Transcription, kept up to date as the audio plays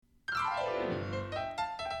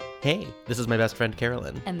Hey, this is my best friend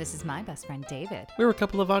Carolyn. And this is my best friend David. We're a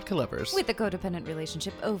couple of vodka lovers. With a codependent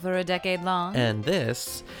relationship over a decade long. And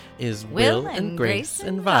this is Will and Grace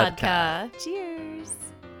and Vodka. Cheers.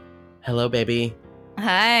 Hello, baby.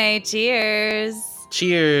 Hi, cheers.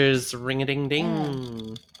 Cheers.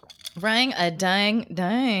 Ring-a-ding-ding. Ring a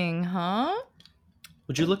dang, huh?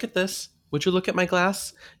 Would you look at this? Would you look at my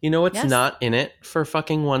glass? You know what's Yes. not in it for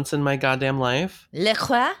fucking once in my goddamn life? Le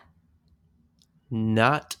quoi?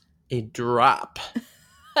 Not a drop.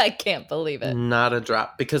 I can't believe it. Not a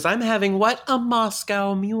drop. Because I'm having what? A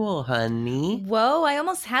Moscow Mule, honey. Whoa, I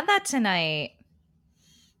almost had that tonight.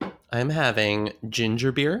 I'm having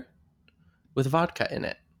ginger beer with vodka in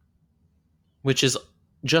it. Which is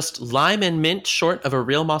just lime and mint short of a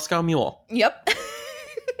real Moscow Mule. Yep.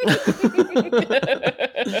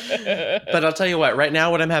 But I'll tell you what, right now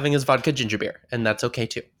what I'm having is vodka ginger beer, and that's okay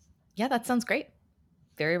too. Yeah, that sounds great.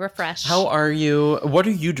 Very refreshed. How are you? What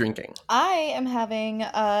are you drinking? I am having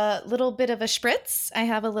a little bit of a spritz. I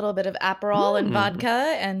have a little bit of Aperol and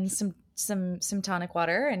vodka and some tonic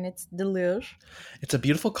water, and it's delicious. It's a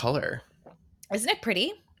beautiful color. Isn't it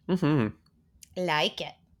pretty? Mm-hmm. Like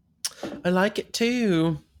it. I like it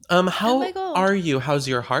too. How my God. are you? How's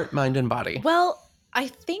your heart, mind, and body? Well, I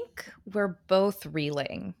think we're both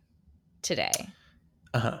reeling today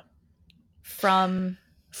Uh-huh. from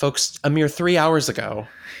Folks, a mere 3 hours ago,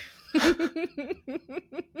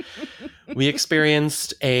 we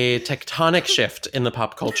experienced a tectonic shift in the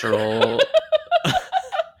pop cultural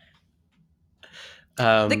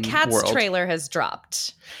the Cats world. trailer has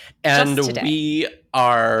dropped. And just today. we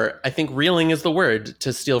are, I think reeling is the word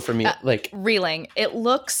to steal from you. Reeling. It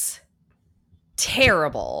looks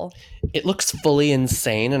terrible. It looks fully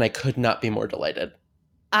insane, and I could not be more delighted.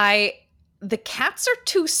 The cats are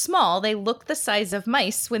too small. They look the size of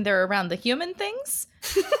mice when they're around the human things.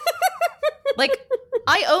 Like,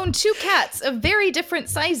 I own 2 cats of very different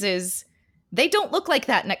sizes. They don't look like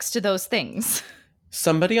that next to those things.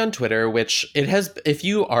 Somebody on Twitter, which it has, if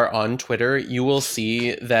you are on Twitter, you will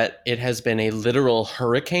see that it has been a literal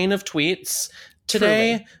hurricane of tweets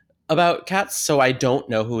today. Truly. About cats. So I don't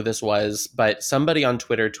know who this was, but somebody on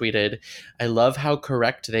Twitter tweeted, I love how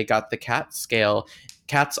correct they got the cat scale.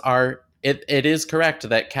 Cats are, it is correct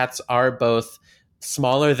that cats are both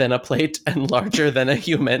smaller than a plate and larger than a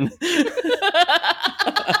human.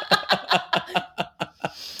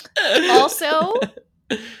 Also,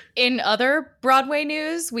 in other Broadway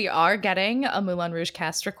news, we are getting a Moulin Rouge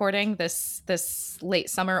cast recording this late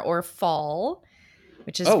summer or fall,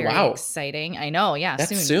 which is very exciting. I know, yeah,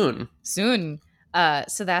 That's soon. Soon.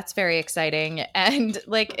 So that's very exciting. And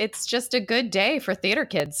like, it's just a good day for theater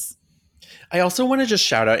kids. I also want to just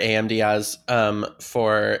shout out AM Diaz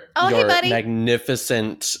for your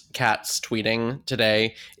magnificent cats tweeting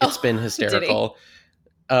today. It's been hysterical.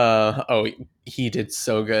 He did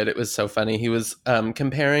so good. It was so funny. He was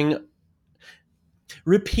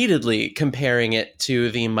repeatedly comparing it to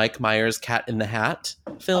the Mike Myers Cat in the Hat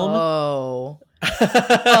film. Oh,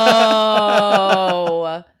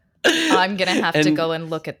 I'm going to have to go and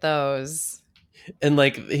look at those. And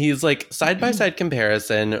like, he's like side-by-side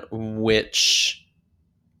comparison, which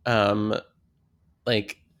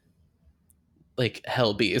like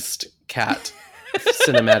Hellbeast cat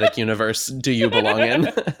cinematic universe do you belong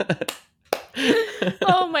in?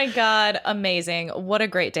 Oh my God, amazing. What a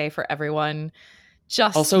great day for everyone.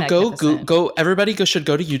 Just also go everybody should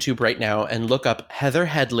go to YouTube right now and look up Heather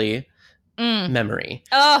Headley Memory.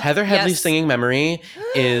 Oh, Heather Headley singing Memory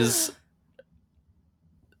is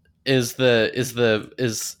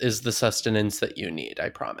the sustenance that you need, I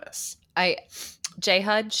promise. J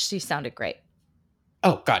Hud, she sounded great.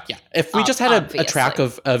 Oh God, yeah. If we just had a track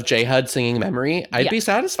of J Hud singing Memory, I'd be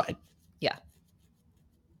satisfied. Yeah.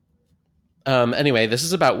 Anyway, this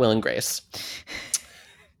is about Will and Grace.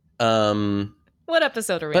 What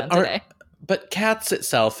episode are we on today? But Cats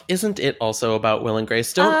itself, isn't it also about Will and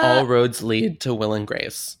Grace? Don't all roads lead to Will and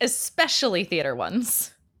Grace? Especially theater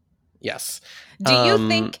ones. Yes. Do you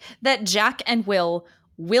think that Jack and Will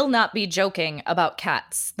not be joking about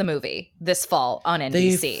Cats, the movie, this fall on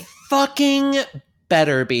NBC? They fucking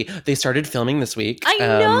better be. They started filming this week. I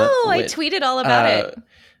know. I tweeted all about it.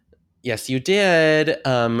 Yes, you did.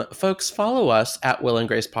 Folks, follow us at Will and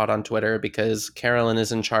Grace Pod on Twitter because Carolyn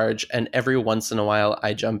is in charge, and every once in a while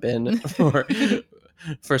I jump in for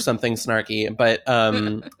something snarky. But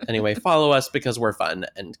anyway, follow us because we're fun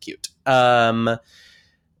and cute. My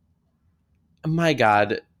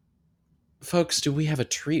God. Folks, do we have a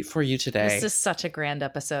treat for you today? This is such a grand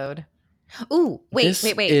episode. Ooh, This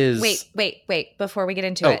wait. is- Before we get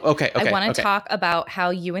into it, okay. I want to okay. talk about how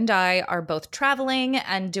you and I are both traveling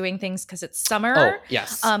and doing things because it's summer. Oh,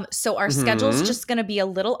 yes. So our schedule's just going to be a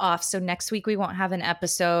little off. So next week we won't have an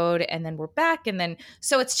episode, and then we're back, and then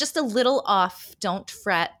so it's just a little off. Don't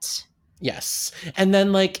fret. Yes. And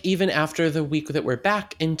then, like, even after the week that we're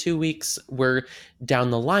back in 2 weeks, we're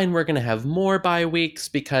down the line, we're going to have more bye weeks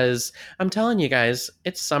because I'm telling you guys,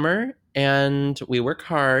 it's summer and we work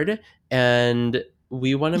hard and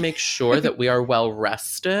we want to make sure that we are well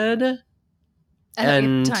rested. And that we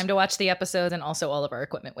And- have time to watch the episode and also all of our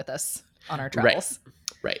equipment with us on our travels.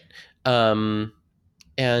 Right.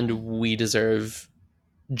 And we deserve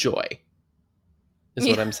joy, is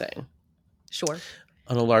what Yeah. I'm saying. Sure.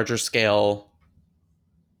 On a larger scale,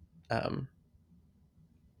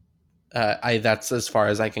 that's as far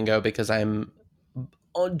as I can go because I'm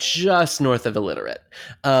just north of illiterate.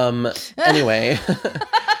 Anyway.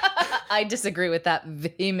 I disagree with that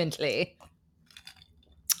vehemently.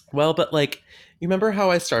 Well, but like, you remember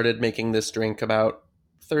how I started making this drink about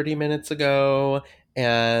 30 minutes ago?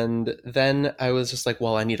 And then I was just like,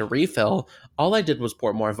 well, I need a refill. All I did was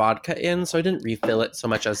pour more vodka in, so I didn't refill it so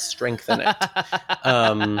much as strengthen it.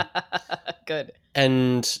 Good.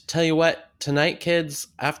 And tell you what, tonight, kids,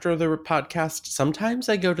 after the podcast, sometimes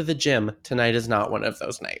I go to the gym. Tonight is not one of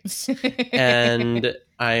those nights. And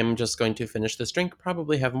I'm just going to finish this drink,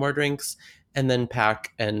 probably have more drinks, and then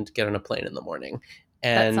pack and get on a plane in the morning.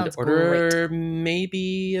 And sounds order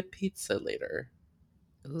maybe a pizza later.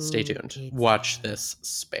 Stay Ooh, tuned. pizza. Watch this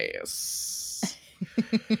space.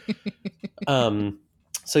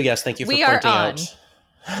 So yes, thank you for We are pointing on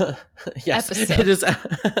out. Yes, episode. it is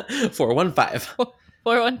 415.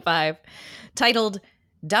 415, titled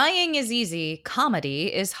Dying is Easy,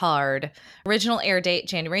 Comedy is Hard. Original air date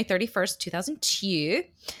January 31st, 2002.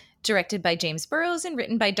 Directed by James Burrows and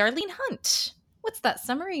written by Darlene Hunt. What's that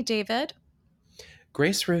summary, David?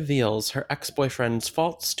 Grace reveals her ex-boyfriend's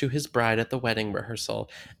faults to his bride at the wedding rehearsal.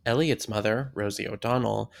 Elliot's mother, Rosie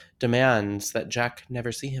O'Donnell, demands that Jack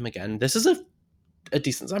never see him again. This is a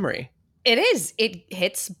decent summary. It is. It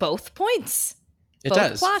hits both points. It Both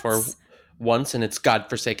does plots. for once in its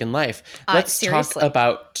godforsaken life. Let's talk Seriously.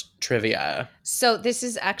 about trivia. So this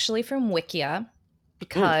is actually from Wikia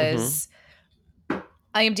because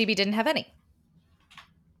IMDb didn't have any.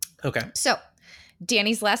 Okay. So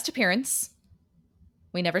Danny's last appearance.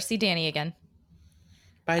 We never see Danny again.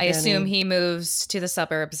 Bye, I Danny. assume he moves to the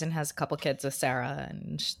suburbs and has a couple kids with Sarah,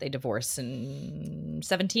 and they divorce in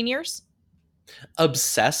 17 years.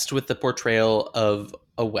 Obsessed with the portrayal of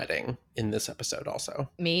a wedding in this episode also.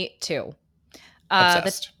 Me too.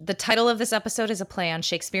 Obsessed. The title of this episode is a play on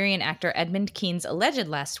Shakespearean actor Edmund Kean's alleged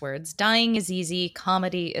last words, dying is easy,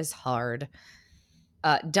 comedy is hard.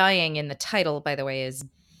 Dying in the title, by the way, is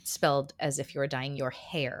spelled as if you were dyeing your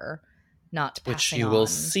hair, not passing Which you will on.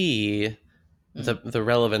 see the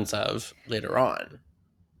relevance of later on.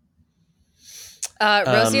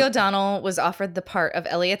 Rosie O'Donnell was offered the part of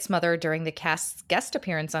Elliot's mother during the cast's guest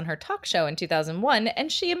appearance on her talk show in 2001,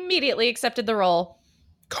 and she immediately accepted the role.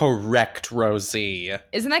 Correct, Rosie.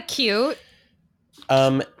 Isn't that cute?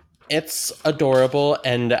 It's adorable,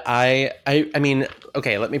 and I mean,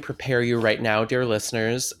 okay, let me prepare you right now, dear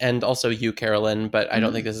listeners, and also you, Carolyn, but I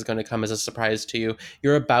don't think this is going to come as a surprise to you.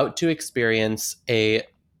 You're about to experience a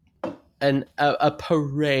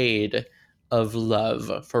parade of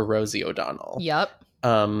love for Rosie O'Donnell. Yep.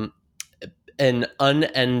 An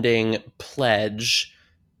unending pledge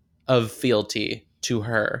of fealty to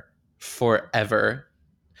her forever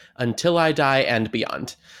until I die and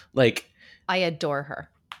beyond. Like, I adore her.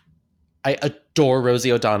 I adore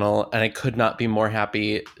Rosie O'Donnell, and I could not be more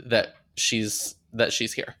happy that she's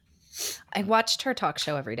here. I watched her talk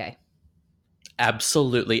show every day.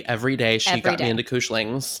 Absolutely, every day she Every got day. me into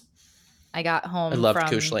Kooslings. I got home I loved from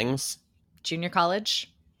Kooslings. junior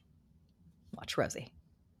college. Watch Rosie.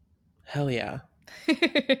 Hell yeah.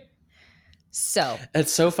 So,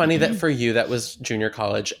 It's so funny that for you that was junior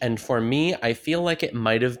college, and for me, I feel like it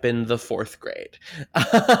might have been the 4th grade.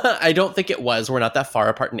 I don't think it was. We're not that far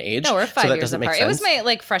apart in age. no, we're 5 so that years doesn't make apart. It was sense.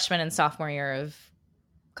 my freshman and sophomore year of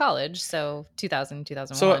college, so 2000,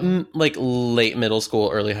 2001. So like late middle school,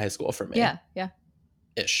 early high school for me. yeah.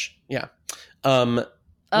 Ish. Yeah. I'm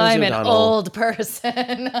an O'Donnell. old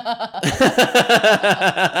person.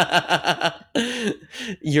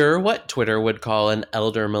 You're what Twitter would call an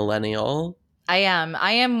elder millennial. I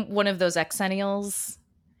am one of those exennials.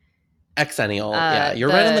 Exennial. Yeah, you're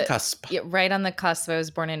right on the the- cusp. Yeah, right on the cusp. I was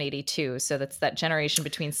born in 82, so that's that generation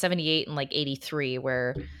between 78 and like 83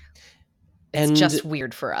 where it's And- just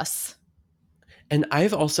weird for us. And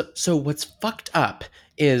I've also, so what's fucked up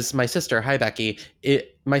is my sister, hi Becky,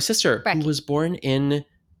 my sister Becky. who was born in,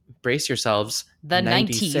 brace yourselves, The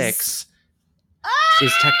 96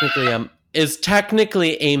 is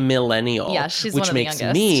technically a millennial. Yeah, she's one of the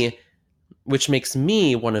youngest. Which makes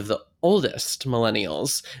me one of the oldest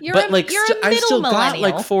millennials. You're a I've still got millennial.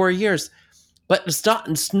 like 4 years. But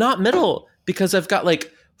it's not middle, because I've got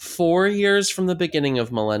like 4 years from the beginning of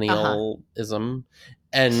millennialism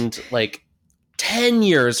and like 10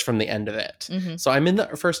 years from the end of it. Mm-hmm. So I'm in the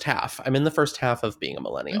first half. I'm in the first half of being a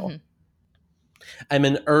millennial. Mm-hmm. I'm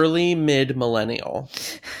an early mid millennial.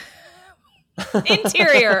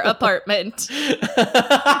 Interior apartment.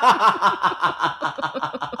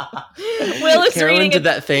 Will is Carolyn reading did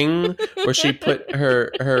that thing where she put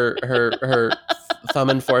her thumb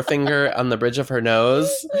and forefinger on the bridge of her nose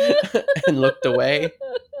and looked away.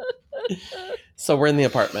 So we're in the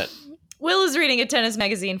apartment. Will is reading a tennis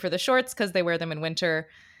magazine for the shorts because they wear them in winter,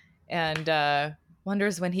 and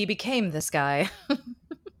wonders when he became this guy.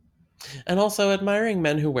 And also, admiring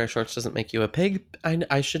men who wear shorts doesn't make you a pig.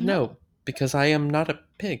 I should know, because I am not a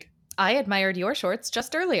pig. I admired your shorts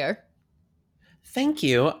just earlier. Thank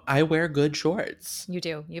you. I wear good shorts. You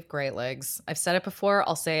do. You have great legs. I've said it before.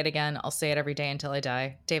 I'll say it again. I'll say it every day until I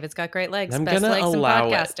die. David's got great legs. I'm Best gonna legs in allow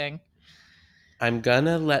it. podcasting. I'm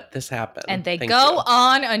gonna let this happen. And they Thank go you.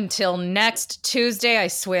 on until next Tuesday, I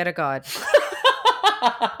swear to God.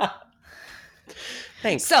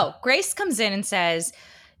 Thanks. So Grace comes in and says,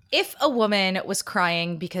 if a woman was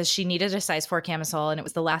crying because she needed a size 4 camisole and it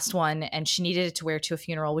was the last one and she needed it to wear to a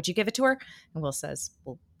funeral, would you give it to her? And Will says,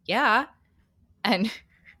 well, yeah. And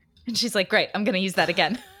she's like, great, I'm going to use that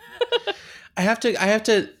again. I have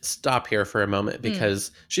to stop here for a moment,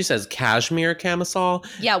 because she says cashmere camisole.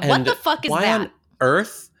 Yeah, what and the fuck is why that? on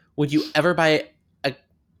earth would you ever buy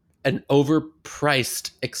an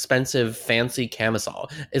overpriced, expensive, fancy camisole?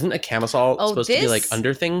 Isn't a camisole supposed to be like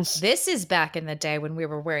under things? This is back in the day when we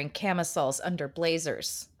were wearing camisoles under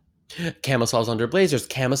blazers. Camisoles under blazers,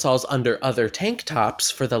 camisoles under other tank tops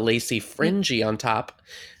for the lacy fringy on top.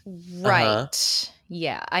 Right.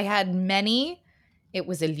 Yeah, I had many. It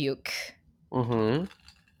was a Luke. Mm-hmm.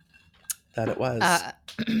 That it was.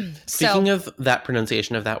 So, Speaking of that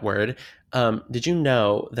pronunciation of that word, did you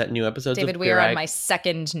know that new episodes David, of we Queer are Eye... on my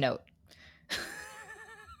second note.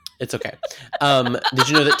 It's okay. Did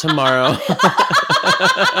you know that tomorrow...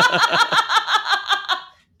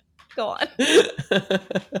 Go on.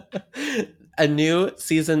 A new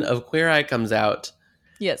season of Queer Eye comes out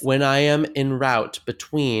Yes. when I am en route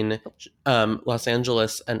between Los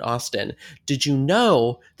Angeles and Austin. Did you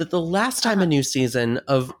know that the last time a new season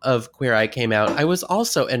of Queer Eye came out, I was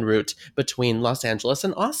also en route between Los Angeles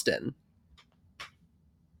and Austin?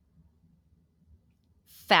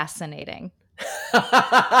 Fascinating.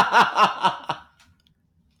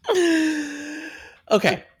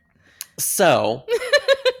 Okay. So,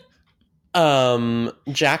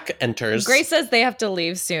 Jack enters. Grace says they have to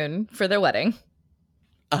leave soon for their wedding.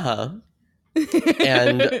 Uh-huh.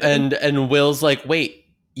 And Will's like, wait,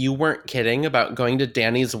 you weren't kidding about going to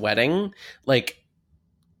Danny's wedding? Like,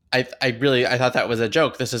 I thought that was a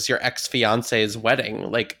joke. This is your ex-fiance's wedding.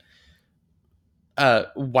 Like,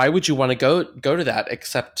 why would you want to go to that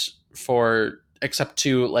except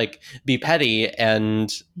to like be petty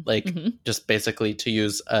and like just basically to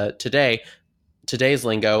use today's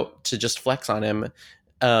lingo to just flex on him.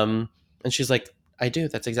 And she's like, I do.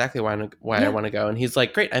 That's exactly why I want to go. And he's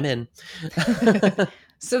like, great, I'm in.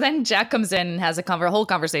 So then Jack comes in and has a whole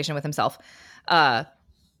conversation with himself. And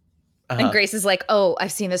Grace is like, oh,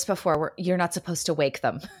 I've seen this before. You're not supposed to wake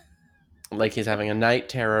them. Like he's having a night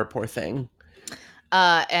terror, poor thing.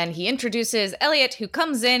 And he introduces Elliot, who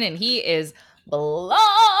comes in and he is blonde.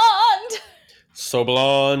 So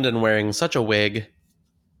blonde and wearing such a wig.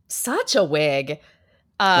 Such a wig.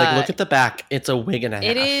 Like, look at the back. It's a wig and a half.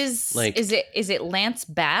 It is. Like, is it Lance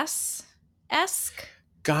Bass-esque?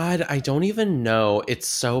 God, I don't even know. It's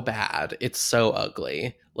so bad. It's so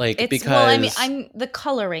ugly. Like, because well, I mean, I'm the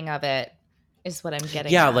coloring of it is what I'm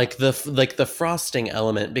getting. Yeah, at. like the frosting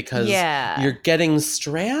element, because you're getting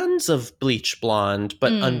strands of bleach blonde,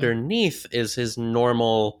 but underneath is his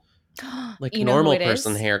normal, like normal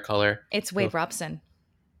person hair color. It's Wade Robson.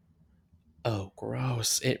 Oh,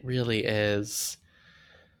 gross! It really is.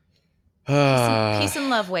 Peace and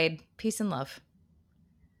love, Wade. Peace and love.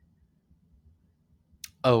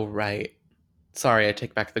 Oh, right. Sorry, I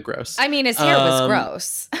take back the gross. I mean, his hair was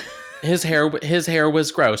gross. His hair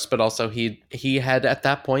was gross, but also he had at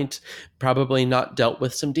that point probably not dealt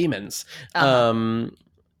with some demons.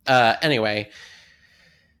 Anyway,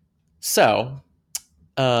 so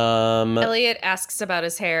Elliot asks about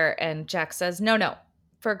his hair, and Jack says, no.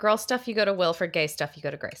 For girl stuff, you go to Will. For gay stuff, you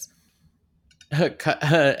go to Grace.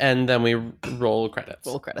 And then we roll credits.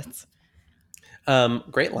 Roll credits.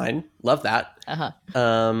 Great line. Love that. Uh-huh.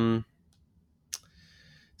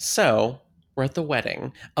 So we're at the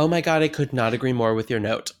wedding. Oh my God, I could not agree more with your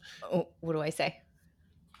note. Oh, what do I say?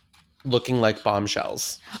 Looking like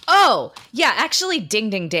bombshells. Oh, yeah, actually, ding,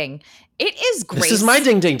 ding, ding. It is Grace. This is my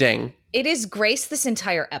ding, ding, ding. It is Grace this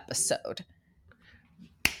entire episode.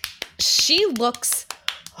 She looks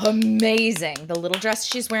amazing. The little dress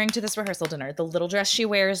she's wearing to this rehearsal dinner, the little dress she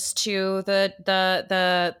wears to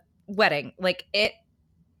the wedding. Like, it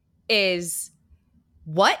is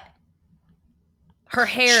what? Her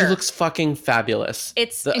hair. She looks fucking fabulous.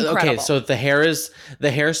 It's incredible. Okay, so the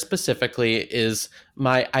hair specifically is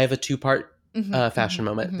I have a 2-part fashion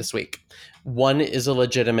moment this week. One is a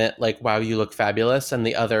legitimate, like, wow, you look fabulous, and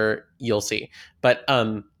the other you'll see. But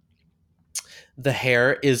the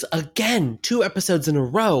hair is, again, 2 episodes in a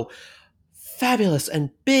row, fabulous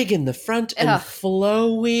and big in the front and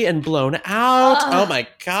flowy and blown out. Oh my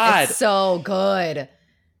God. It's so good.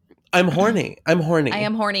 I'm horny. I am horny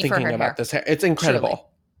for her about hair. this hair. It's incredible. Truly.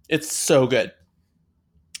 It's so good.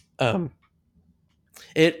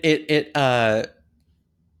 It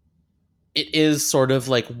is sort of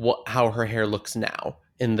like how her hair looks now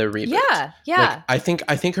in the reboot. Yeah. Like, I think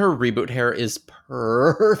her reboot hair is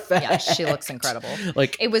perfect. Yeah, she looks incredible.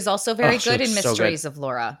 Like, it was also very good in Mysteries of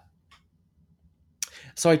Laura.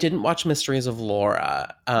 So I didn't watch Mysteries of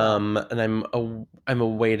Laura, and I'm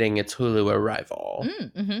awaiting its Hulu arrival.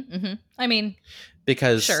 I mean,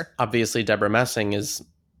 because obviously Deborah Messing is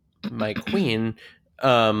my queen,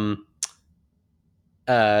 and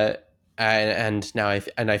now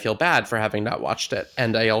I feel bad for having not watched it,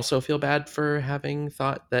 and I also feel bad for having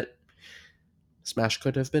thought that Smash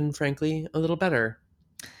could have been, frankly, a little better.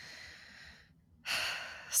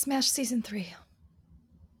 Smash season 3.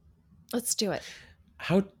 Let's do it.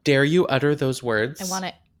 How dare you utter those words? I want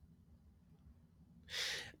it.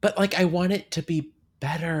 But, like, I want it to be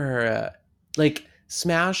better. Like,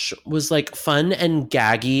 Smash was, like, fun and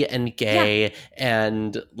gaggy and gay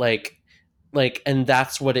and, and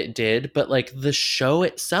that's what it did. But, like, the show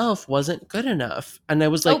itself wasn't good enough. And I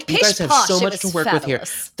was like, you guys have so much to work with here.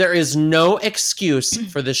 There is no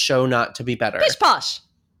excuse for the show not to be better. Pish posh.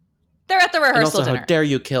 They're at the rehearsal and also,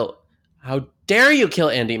 dinner. How dare you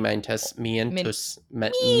kill Andy Mientus? Who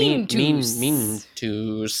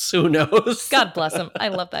knows? God bless him. I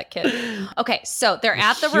love that kid. Okay, so they're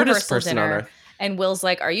at the rehearsal dinner, and Will's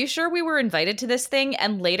like, "Are you sure we were invited to this thing?"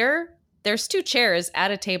 And later, there's 2 chairs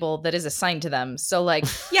at a table that is assigned to them. So, like,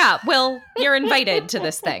 yeah, Will, you're invited to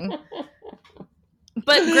this thing.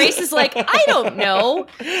 But Grace is like, I don't know.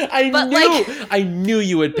 I knew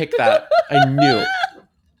you would pick that. I knew.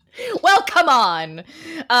 Well, come on.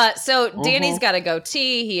 So Danny's got a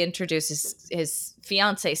goatee. He introduces his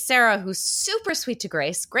fiance, Sarah, who's super sweet to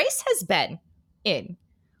Grace. Grace has been in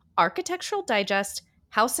Architectural Digest,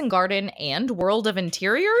 House and Garden, and World of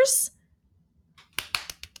Interiors.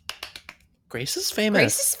 Grace is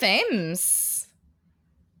famous.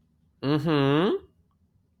 And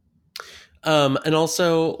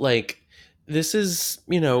also, like, this is,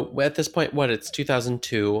 at this point, it's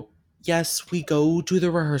 2002. Yes, we go to the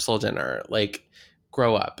rehearsal dinner. Like,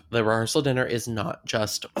 grow up. The rehearsal dinner is not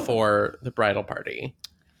just for the bridal party,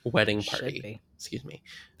 wedding party. Excuse me.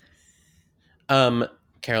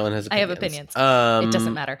 Carolyn has opinions. I have opinions. It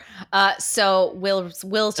doesn't matter. So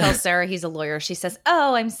Will tells Sarah he's a lawyer. She says,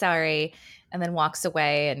 "Oh, I'm sorry," and then walks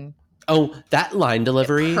away. And that line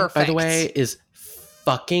delivery, by the way, is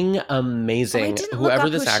fucking amazing. Whoever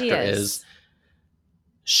this actor is,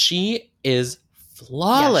 she is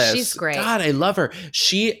flawless. Yeah, she's great. God, I love her.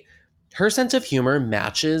 Her sense of humor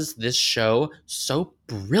matches this show so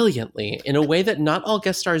brilliantly in a way that not all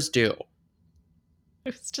guest stars do.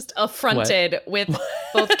 It's just affronted with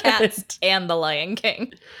both Cats and The Lion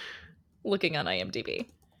King. Looking on IMDb.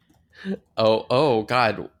 Oh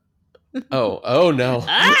God. Oh no.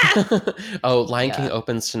 Lion King Yeah.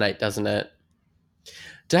 opens tonight, doesn't it?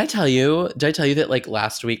 Did I tell you that, like,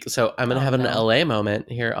 last week? So I'm gonna have an LA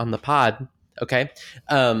moment here on the pod. Okay.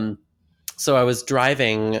 So I was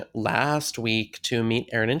driving last week to meet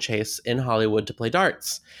Aaron and Chase in Hollywood to play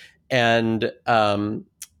darts. And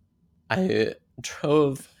I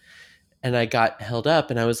drove and I got held up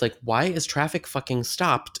and I was like, why is traffic fucking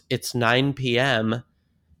stopped? It's 9 p.m.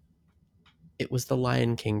 It was the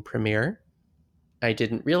Lion King premiere. I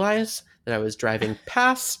didn't realize that I was driving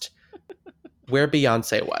past where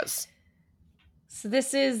Beyonce was. So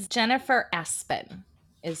this is Jennifer Aspen.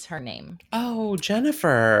 is her name. Oh,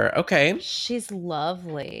 Jennifer. Okay. She's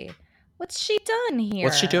lovely. What's she done here?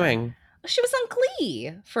 What's she doing? She was on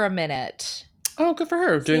Glee for a minute. Oh, good for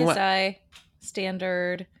her. Doing what? CSI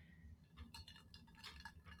Standard.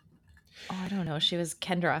 Oh, I don't know. She was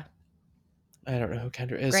Kendra. I don't know who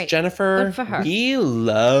Kendra is. Great. Jennifer, Good for her. we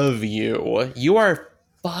love you. You are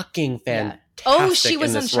fucking fantastic. Oh, she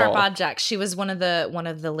was in on Sharp role. Objects. She was one of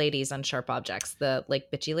the ladies on Sharp Objects, the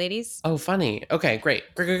like bitchy ladies. Oh, funny. Okay, great.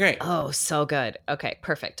 Oh, so good. Okay,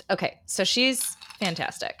 perfect. Okay, so she's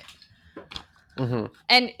fantastic. Mm-hmm.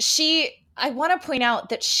 And I want to point out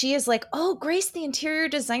that she is like, oh, Grace, the interior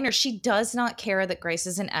designer. She does not care that Grace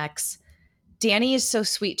is an ex. Danny is so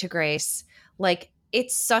sweet to Grace. Like,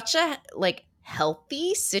 it's such a like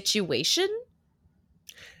healthy situation.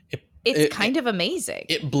 It's kind of amazing.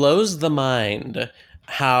 It blows the mind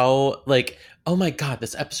how, like, oh my God,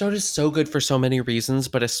 this episode is so good for so many reasons,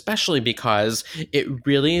 but especially because it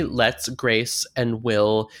really lets Grace and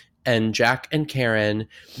Will and Jack and Karen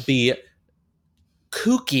be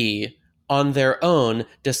kooky on their own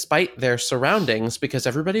despite their surroundings, because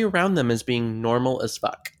everybody around them is being normal as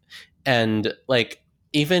fuck and like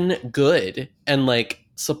even good and like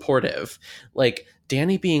supportive. Like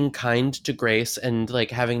Danny being kind to Grace and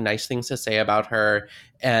like having nice things to say about her,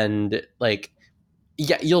 and like,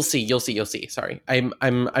 yeah, you'll see. Sorry,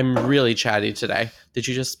 I'm really chatty today. Did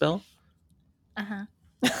you just spill?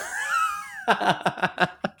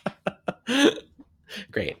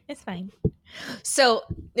 Great. It's fine. So,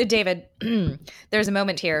 David, there's a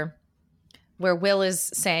moment here where Will is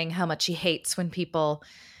saying how much he hates when people,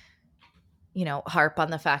 you know, harp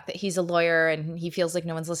on the fact that he's a lawyer and he feels like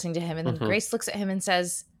no one's listening to him. And then Grace looks at him and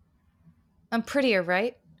says, I'm prettier,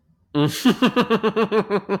 right? Yes.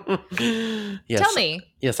 Tell me.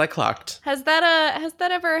 Yes, I clocked. Has that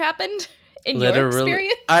ever happened in your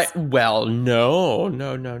experience? No.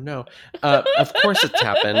 Of course it's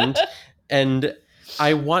happened. And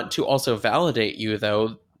I want to also validate you,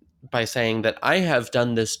 though, by saying that I have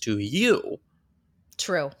done this to you.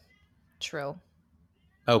 True.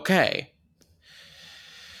 Okay.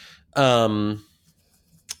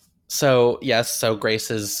 So, yes, so Grace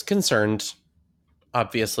is concerned,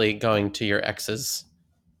 obviously, going to your ex's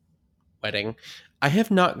wedding. I have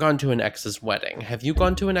not gone to an ex's wedding. Have you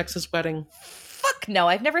gone to an ex's wedding? Fuck no,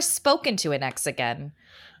 I've never spoken to an ex again.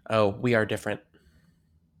 Oh, we are different.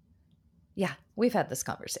 Yeah, we've had this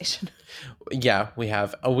conversation. Yeah, we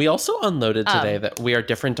have. We also unloaded today that we are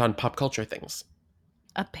different on pop culture things.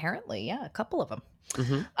 Apparently, yeah, a couple of them.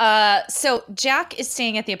 Mm-hmm. So Jack is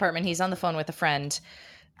staying at the apartment. He's on the phone with a friend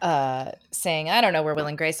saying, I don't know where Will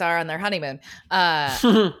and Grace are on their honeymoon.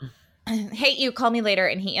 Hate you, call me later.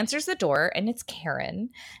 And he answers the door and it's Karen.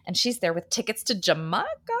 And she's there with tickets to Jamaica.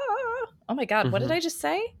 Oh my God, what did I just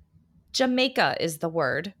say? Jamaica is the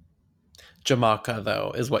word. Jamaica,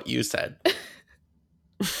 though, is what you said. Well,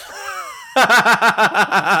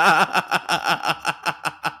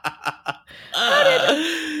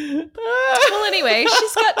 anyway,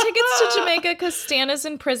 she's got tickets to Jamaica because Stan is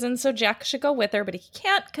in prison, so Jack should go with her, but he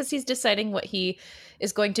can't because he's deciding what he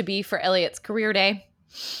is going to be for Elliot's career day.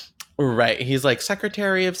 Right. He's like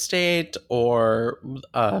Secretary of State or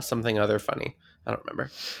something other funny. I don't remember.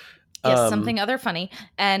 Yes, something other funny.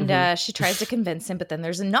 And she tries to convince him, but then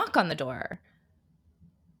there's a knock on the door.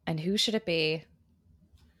 And who should it be?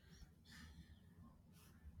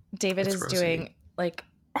 David is Rosie. Doing like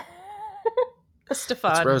a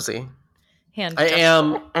Stefan. It's Rosie. Hand I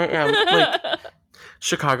am. Like,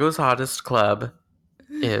 Chicago's hottest club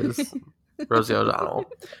is Rosie O'Donnell.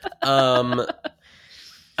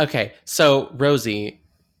 Okay, so Rosie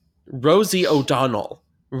O'Donnell.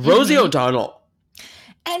 Rosie O'Donnell.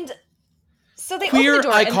 And so they queer open the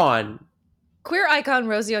door icon. Queer icon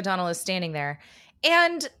Rosie O'Donnell is standing there.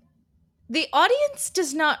 And the audience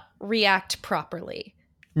does not react properly.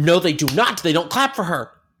 No, they do not. They don't clap for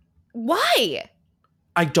her. Why?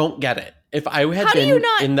 I don't get it. If I had been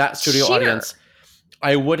in that studio audience,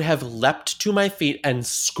 I would have leapt to my feet and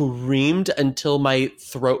screamed until my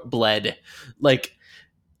throat bled. Like,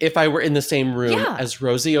 if I were in the same room as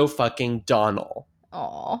Rosie O'Donnell.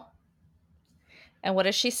 Aw. And what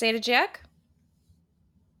does she say to Jack?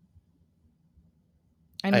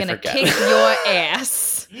 I'm going to kick your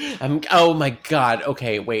ass. Oh my God.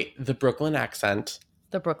 Okay, wait. The Brooklyn accent.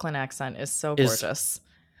 The Brooklyn accent is so gorgeous.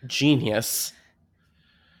 Genius.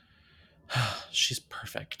 She's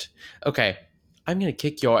perfect. Okay. I'm going to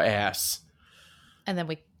kick your ass. And then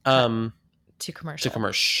we to commercial.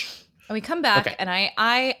 And we come back and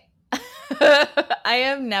I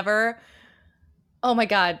am never... Oh my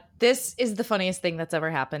God. This is the funniest thing that's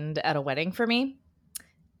ever happened at a wedding for me.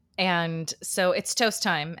 And so it's toast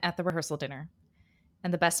time at the rehearsal dinner.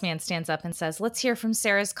 And the best man stands up and says, let's hear from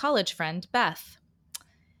Sarah's college friend, Beth.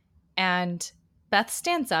 And Beth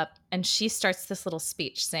stands up and she starts this little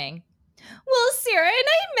speech saying, well, Sarah and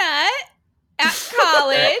I met at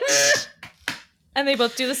college. And they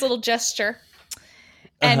both do this little gesture.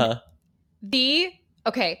 And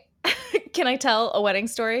okay, can I tell a wedding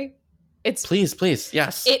story? Please,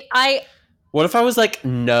 yes. What if I was like,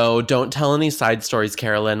 no, don't tell any side stories,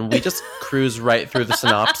 Carolyn. We just cruise right through the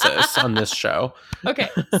synopsis on this show. Okay,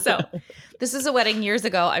 so this is a wedding years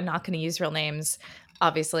ago. I'm not going to use real names,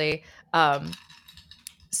 obviously.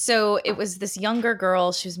 So it was this younger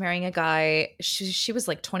girl. She was marrying a guy. She was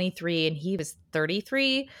like 23 and he was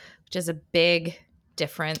 33, which is a big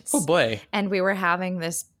difference. Oh, boy. And we were having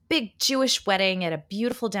this big Jewish wedding at a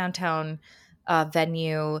beautiful downtown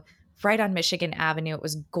venue right on Michigan Avenue. It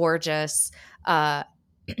was gorgeous.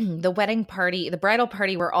 The wedding party, the bridal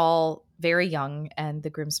party were all very young and the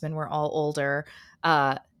groomsmen were all older.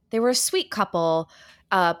 They were a sweet couple,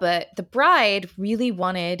 but the bride really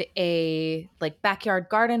wanted a like backyard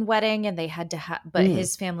garden wedding and they had to have, but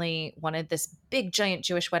his family wanted this big giant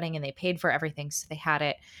Jewish wedding and they paid for everything. So they had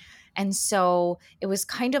it. And so it was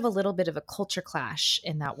kind of a little bit of a culture clash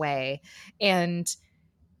in that way. And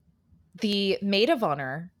the maid of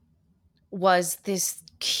honor was this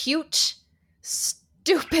cute,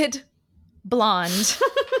 stupid blonde.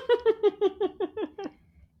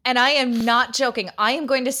 And I am not joking. I am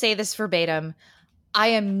going to say this verbatim. I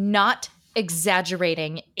am not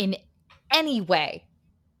exaggerating in any way.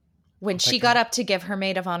 When she got up to give her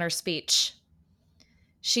maid of honor speech,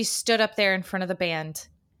 she stood up there in front of the band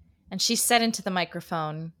and she said into the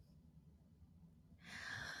microphone,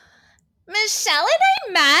 Michelle and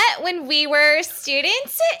I met when we were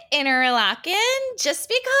students at Interlochen just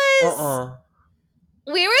because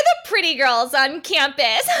we were the pretty girls on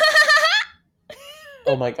campus.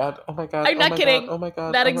 Oh my God. I'm not kidding. Oh my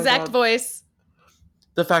God. That exact voice.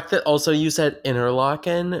 The fact that also you said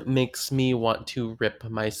Interlochen makes me want to rip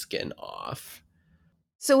my skin off.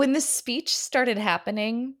 So when this speech started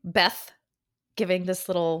happening, Beth giving this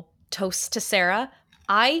little toast to Sarah,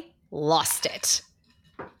 I lost it.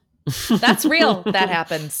 That's real. That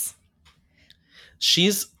happens.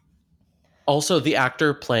 She's also the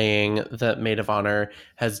actor playing the maid of honor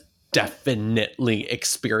has definitely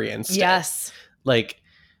experienced it. Like,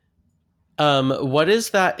 what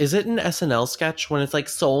is that? Is it an SNL sketch when it's like,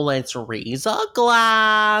 so let's raise a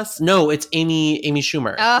glass? No, it's Amy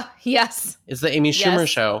Schumer. Yes. It's the Amy Schumer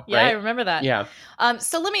show, right? Yeah, I remember that. Yeah.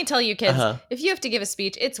 So let me tell you, kids, if you have to give a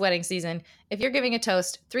speech, it's wedding season. If you're giving a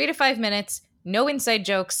toast, 3 to 5 minutes, no inside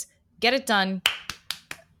jokes, get it done.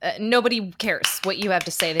 Nobody cares what you have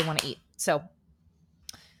to say. They want to eat. So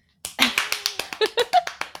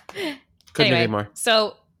couldn't agree more.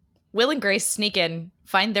 So Will and Grace sneak in,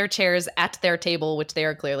 find their chairs at their table, which they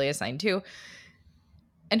are clearly assigned to.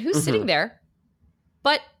 And who's sitting there?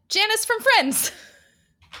 But Janice from Friends.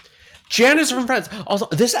 Janice from Friends. Also,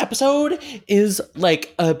 this episode is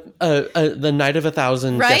like the night of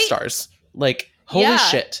 1,000 guest stars. Like, holy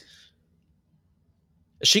shit.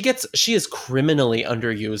 She is criminally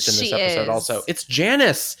underused in this episode also. It's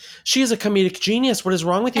Janice. She is a comedic genius. What is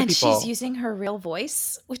wrong with you people? And she's using her real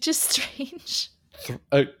voice, which is strange.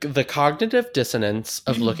 The cognitive dissonance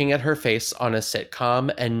of looking at her face on a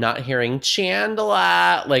sitcom and not hearing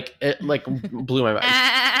Chandler, like it like blew my mind.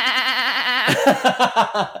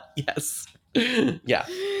 Yes. Yeah.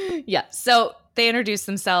 Yeah. So they introduce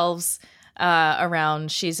themselves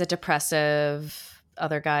around she's a depressive.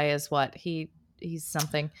 Other guy is what? He's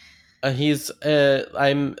something. He's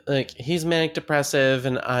manic depressive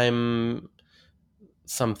and I'm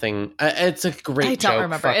something. It's a great joke. I don't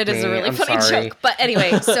remember. It is a really funny joke. But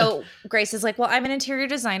anyway, so Grace is like, well, I'm an interior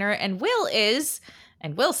designer. And Will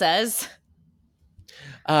says,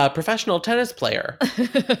 professional tennis player.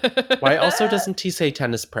 Why also doesn't he say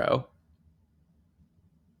tennis pro?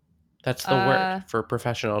 That's the word for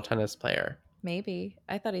professional tennis player. Maybe.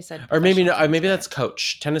 I thought he said. Or maybe no. Maybe that's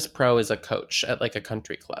coach. Tennis pro is a coach at like a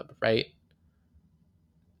country club, right?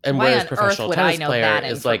 And why whereas on professional earth tennis would I know player that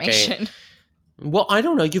is like information? Well, I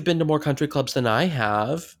don't know. You've been to more country clubs than I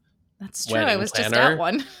have. That's true. I was just at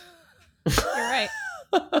one. You're right.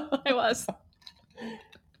 I was.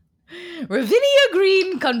 Ravinia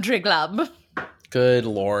Green Country Club. Good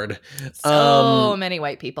Lord. So many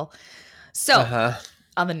white people. So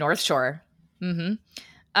on the North Shore.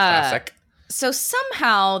 Classic. So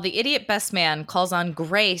somehow the idiot best man calls on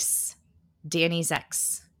Grace, Danny's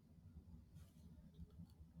ex.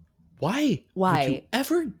 Why? Would you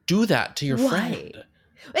ever do that to your friend?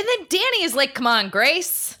 And then Danny is like, come on,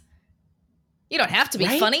 Grace. You don't have to be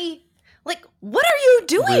Right? funny. Like, what are you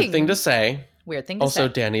doing? Weird thing to say. Weird thing to say. Also,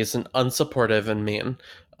 Danny's an unsupportive and mean.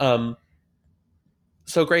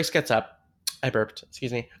 So Grace gets up. I burped.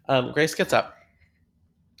 Excuse me. Grace gets up.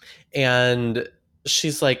 And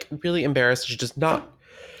she's like really embarrassed. She does not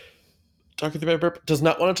talking through my burp. Does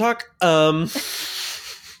not want to talk.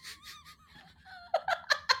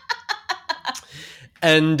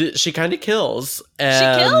 And she kind of kills. She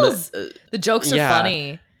kills. The jokes are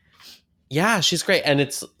funny. Yeah, she's great, and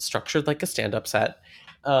it's structured like a stand-up set.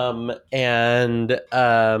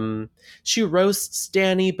 She roasts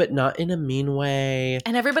Danny, but not in a mean way.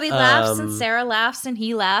 And everybody laughs, and Sarah laughs, and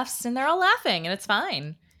he laughs, and they're all laughing, and it's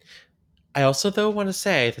fine. I also, though, want to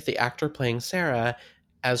say that the actor playing Sarah,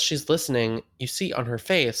 as she's listening, you see on her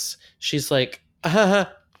face, she's like,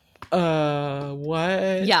 what?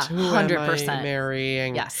 Yeah, Who 100%. am I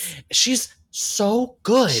marrying? Yes. She's so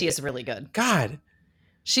good. She is really good. God.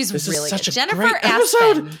 She's this really is such good. a Jennifer great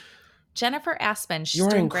Aspen. episode. Jennifer Aspen. She's You're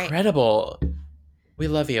doing great. incredible. We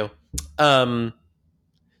love you.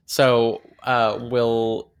 So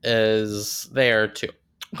Will is there too.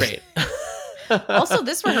 Great. Also,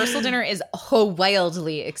 this rehearsal dinner is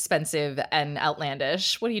wildly expensive and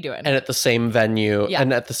outlandish. What are you doing? And at the same venue. Yeah.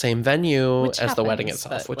 And at the same venue Which as the wedding happens,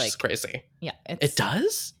 itself, but, which is crazy. Yeah. It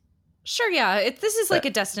does? Sure, yeah. This is like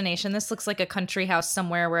a destination. This looks like a country house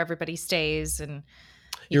somewhere where everybody stays, and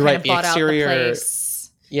You're right. The exterior. Out the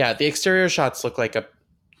place. Yeah, the exterior shots look like a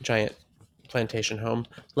giant plantation home,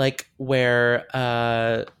 like where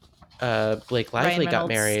Blake Lively got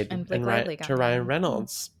married to Ryan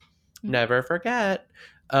Reynolds. Mm-hmm. Never forget.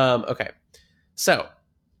 Okay, so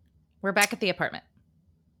we're back at the apartment.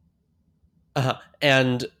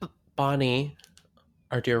 And Bonnie,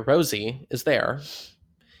 our dear Rosie, is there,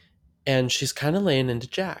 and she's kind of laying into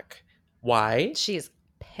Jack. Why? She's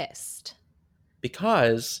pissed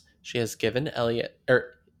because she has given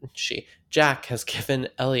Jack has given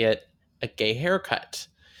Elliot a gay haircut,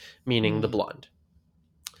 meaning the blonde.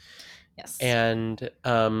 Yes. And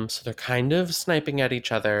so they're kind of sniping at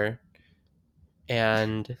each other,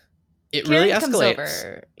 and it Karen really escalates. Comes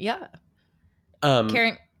over. Yeah.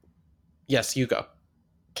 Karen. Yes, you go.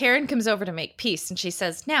 Karen comes over to make peace, and she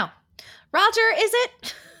says, "Now, Roger, is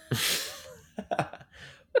it?"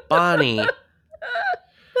 Bonnie.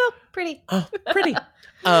 Oh, pretty. Oh, pretty.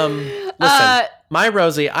 Listen, my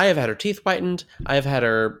Rosie, I have had her teeth whitened. I have had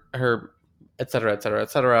her et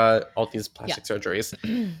cetera, all these plastic surgeries.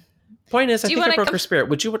 Point is, I think I broke her spirit.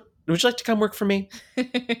 Would you like to come work for me?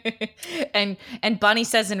 And Bonnie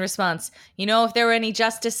says in response, if there were any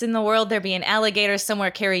justice in the world, there'd be an alligator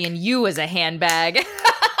somewhere carrying you as a handbag.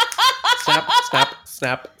 Snap, snap,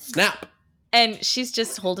 snap, snap. And she's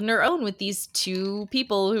just holding her own with these two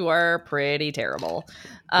people who are pretty terrible.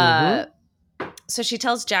 So she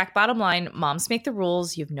tells Jack, bottom line, moms make the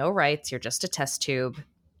rules. You have no rights. You're just a test tube.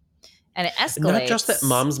 And it escalates. Not just that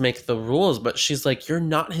moms make the rules, but she's like, you're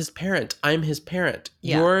not his parent. I'm his parent.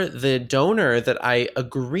 Yeah. You're the donor that I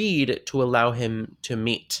agreed to allow him to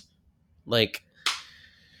meet. Like,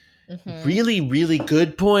 really, really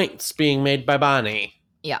good points being made by Bonnie.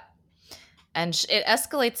 Yeah. And it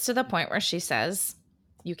escalates to the point where she says,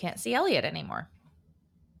 you can't see Elliot anymore.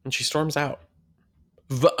 And she storms out.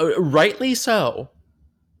 Rightly so.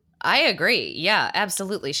 I agree. Yeah,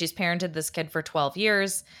 absolutely. She's parented this kid for 12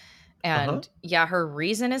 years. And her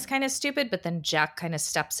reason is kind of stupid, but then Jack kind of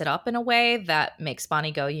steps it up in a way that makes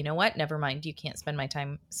Bonnie go, you know what? Never mind. You can't spend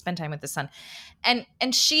time with the son. And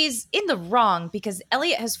she's in the wrong because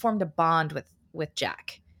Elliot has formed a bond with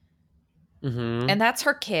Jack. Mm-hmm. And that's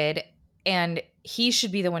her kid. And he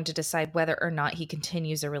should be the one to decide whether or not he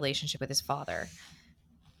continues a relationship with his father.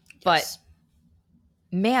 Yes. But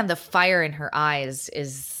man, the fire in her eyes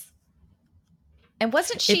is... And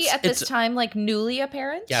wasn't she at this time like newly a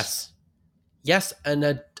parent? Yes,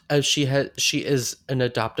 and she is an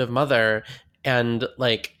adoptive mother, and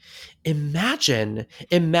like imagine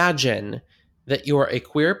that you are a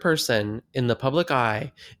queer person in the public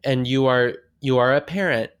eye, and you are a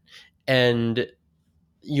parent, and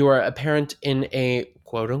you are a parent in a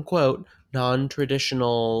quote unquote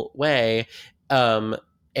non-traditional way,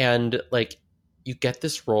 and like you get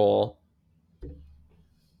this role.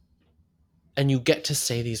 And you get to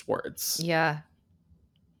say these words. Yeah.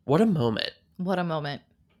 What a moment. What a moment.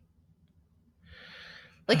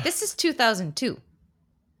 Like, this is 2002.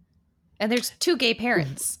 And there's two gay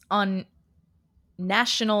parents on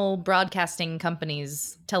National Broadcasting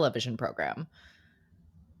Company's television program.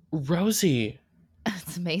 Rosie.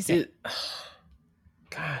 It's amazing.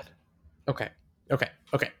 God. Okay.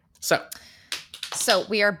 So So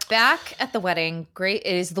we are back at the wedding. It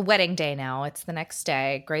is the wedding day now. It's the next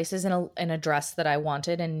day. Grace is in a dress that I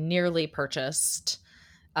wanted and nearly purchased.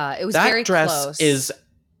 It was very dress close. Is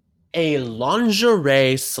a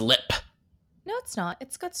lingerie slip. No, it's not.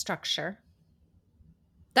 It's got structure.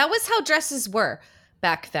 That was how dresses were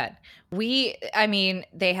back then.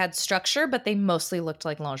 They had structure, but they mostly looked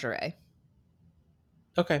like lingerie.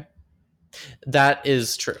 Okay. That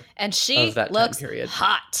is true. And she looks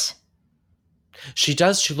hot. She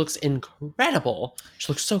does. She looks incredible.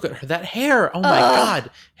 She looks so good. That hair. Oh my God.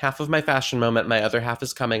 Half of my fashion moment. My other half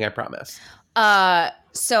is coming, I promise.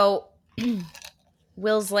 So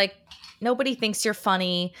Will's like, nobody thinks you're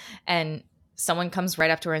funny. And someone comes right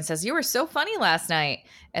up to her and says, you were so funny last night.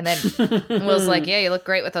 And then Will's like, yeah, you look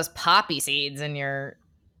great with those poppy seeds in your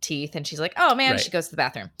teeth. And she's like, oh man, She goes to the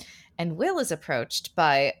bathroom. And Will is approached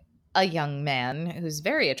by a young man who's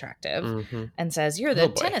very attractive and says, you're the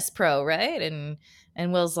tennis pro, right? And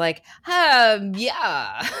Will's like,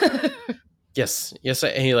 yeah. Yes.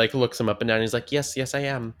 He like looks him up and down. He's like, yes, I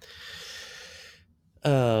am.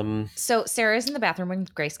 So Sarah's in the bathroom when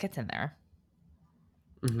Grace gets in there,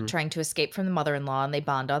 trying to escape from the mother-in-law, and they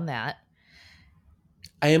bond on that.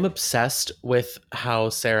 I am obsessed with how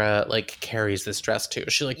Sarah like carries this dress too.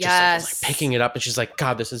 She like just like picking it up, and she's like,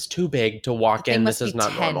 God, this is too big to walk in. This is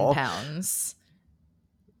not 10 normal. Pounds.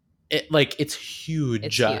 It's huge.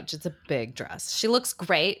 It's huge. It's a big dress. She looks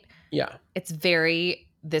great. Yeah. It's very.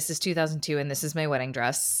 This is 2002, and this is my wedding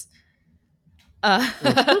dress. So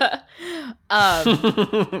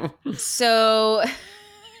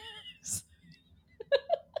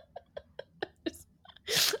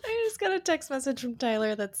I just got a text message from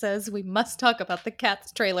Tyler that says we must talk about the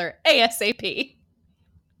Cats trailer ASAP.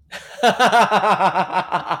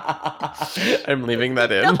 I'm leaving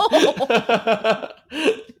that in. No.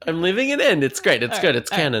 I'm leaving it in. It's great. It's good. It's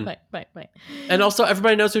canon. Right. And also,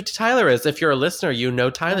 everybody knows who Tyler is. If you're a listener, you know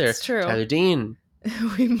Tyler. That's true. Tyler Dean.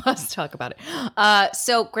 We must talk about it.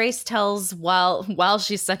 So Grace tells, while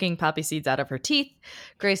she's sucking poppy seeds out of her teeth,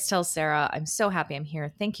 Grace tells Sarah, I'm so happy I'm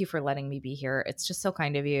here. Thank you for letting me be here. It's just so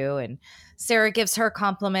kind of you. And Sarah gives her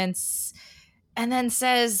compliments and then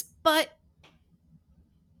says, but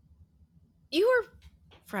you were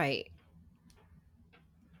right.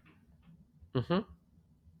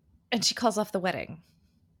 And she calls off the wedding.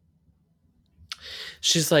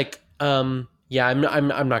 She's like, yeah, I'm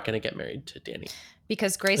not going to get married to Danny.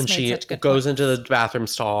 Because Grace and made she such good goes points. into the bathroom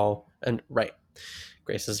stall and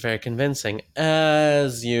Grace is very convincing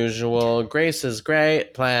as usual. Grace's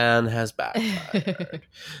great plan has backfired.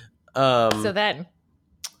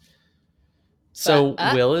 So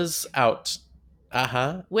Will is out.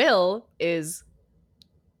 Will is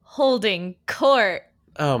holding court.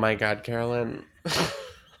 Oh my God, Carolyn.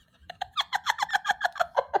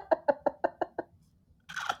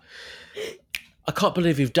 I can't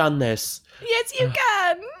believe you've done this. Yes, you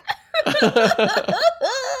can.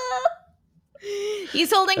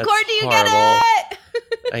 He's holding court. Do you get it?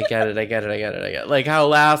 I get it. Like how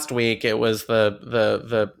last week it was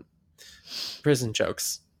the prison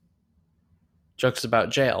jokes about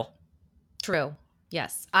jail. True.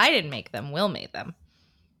 Yes. I didn't make them. Will made them.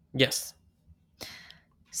 Yes.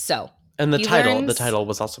 So. And the title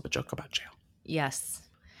was also a joke about jail. Yes.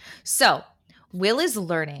 So Will is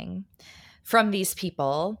learning from these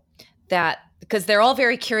people that, because they're all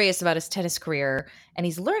very curious about his tennis career, and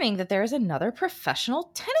he's learning that there is another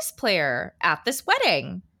professional tennis player at this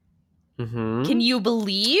wedding. Can you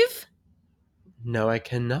believe? No, I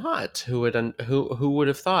cannot. Who would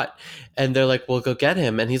have thought? And they're like, "We'll go get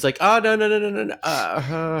him," and he's like, "Oh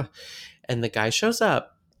no!" And the guy shows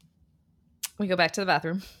up. We go back to the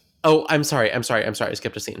bathroom. Oh, I'm sorry. I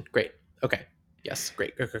skipped a scene. Great. Okay. Yes.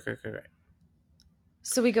 Great.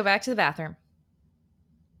 So we go back to the bathroom.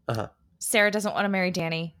 Sarah doesn't want to marry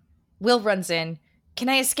Danny. Will runs in. Can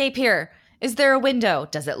I escape here? Is there a window?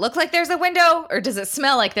 Does it look like there's a window? Or does it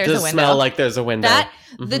smell like there's a window? Does it smell like there's a window?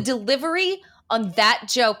 The delivery on that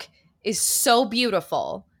joke is so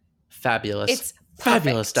beautiful. Fabulous. It's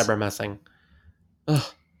fabulous, Deborah Messing. Ugh.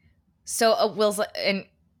 So Will's and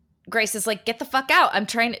Grace is like, get the fuck out.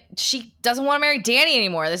 She doesn't want to marry Danny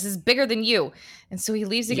anymore. This is bigger than you. And so he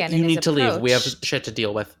leaves again. You need to leave. We have shit to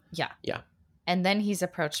deal with. Yeah. Yeah. And then he's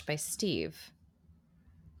approached by Steve.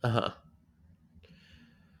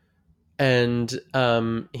 And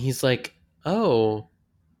he's like, oh,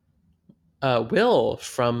 Will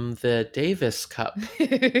from the Davis Cup.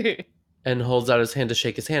 And holds out his hand to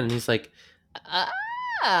shake his hand. And he's like,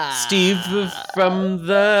 Steve from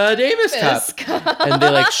the Davis Cup. And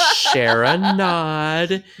they like share a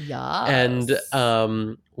nod. Yes. And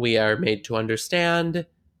we are made to understand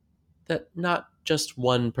that not just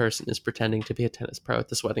one person is pretending to be a tennis pro at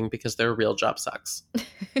this wedding because their real job sucks.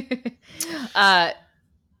 We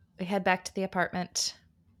head back to the apartment.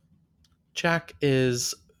 Jack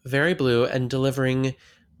is very blue and delivering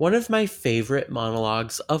one of my favorite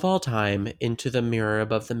monologues of all time into the mirror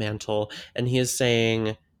above the mantle. And he is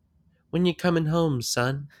saying, "When you coming home,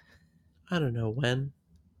 son? I don't know when.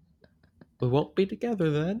 We won't be together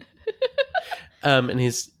then." And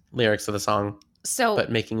his lyrics of the song, So,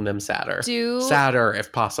 but making them sadder. do Sadder,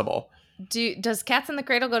 if possible. does Cats in the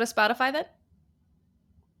Cradle go to Spotify then?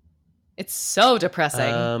 It's so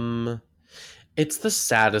depressing. It's the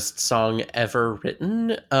saddest song ever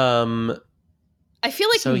written. I feel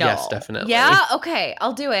like so no. yes, definitely. Yeah, okay,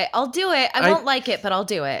 I'll do it. I won't like it, but I'll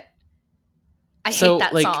do it. I hate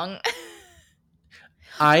that song.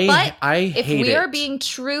 I if hate it. we are being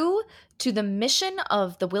true to the mission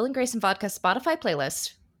of the Will and Grace and Vodka Spotify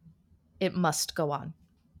playlist, it must go on.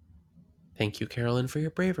 Thank you, Carolyn, for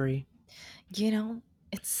your bravery. You know,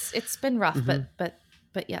 it's been rough,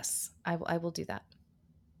 but yes, I will do that.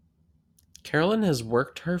 Carolyn has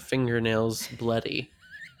worked her fingernails bloody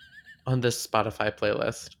on this Spotify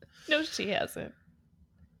playlist. No, she hasn't.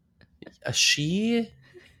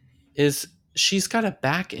 She's got a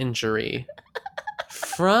back injury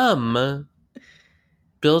from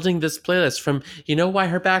building this playlist. From, you know why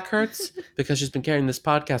her back hurts? Because she's been carrying this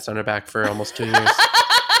podcast on her back for almost 2 years.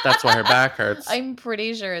 That's why her back hurts. I'm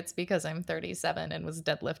pretty sure it's because I'm 37 and was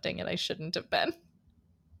deadlifting and I shouldn't have been.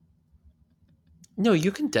 No,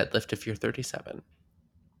 you can deadlift if you're 37.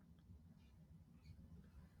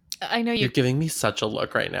 I know you're giving me such a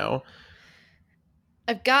look right now.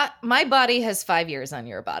 My body has 5 years on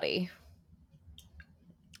your body.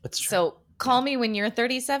 That's true. So call me when you're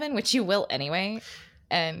 37, which you will anyway,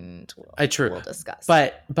 and we'll discuss.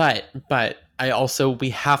 But I also, we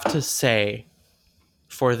have to say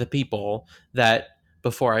for the people that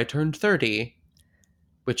before I turned 30,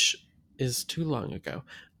 which is too long ago,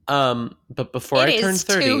 but before I turned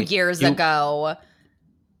 30, 2 years ago.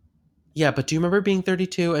 Yeah, but do you remember being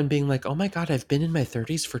 32 and being like, "Oh my god, I've been in my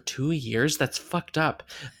 30s for 2 years? That's fucked up."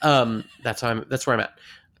 That's where I'm at.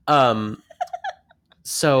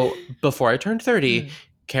 So before I turned 30,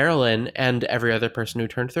 Carolyn and every other person who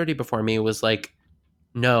turned 30 before me was like,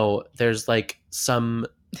 "No, there's like some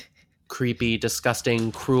creepy,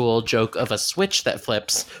 disgusting, cruel joke of a switch that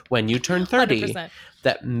flips when you turn 30 100%.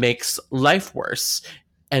 That makes life worse."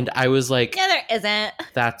 And I was like, "Yeah, there isn't.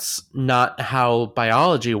 That's not how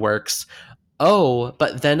biology works." Oh,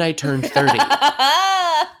 but then I turned 30.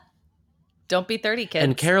 Don't be 30, kids.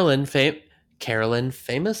 And Carolyn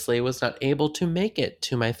famously was not able to make it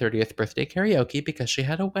to my 30th birthday karaoke because she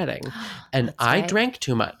had a wedding. And I drank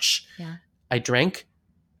too much. Yeah. I drank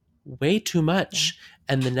way too much. Yeah.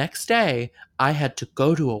 And the next day, I had to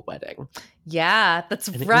go to a wedding. Yeah, that's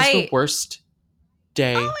and right. It was the worst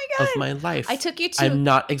day of my life. I took you to I'm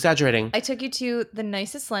not exaggerating. I took you to the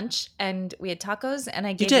nicest lunch and we had tacos and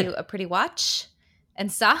I gave you a pretty watch and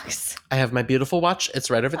socks. I have my beautiful watch. It's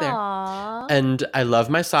right over there. Aww. And I love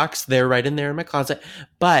my socks. They're right in there in my closet.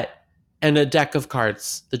 And a deck of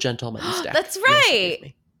cards, the gentleman's deck. That's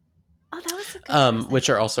right. Oh, that was a good present. Which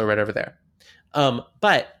are also right over there.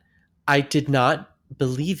 But I did not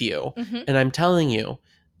believe you. Mm-hmm. And I'm telling you,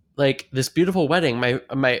 like, this beautiful wedding,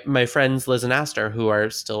 my friends Liz and Astor, who are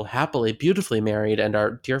still happily, beautifully married and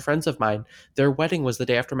are dear friends of mine, their wedding was the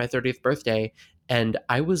day after my 30th birthday, and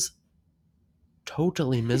I was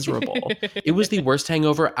totally miserable. It was the worst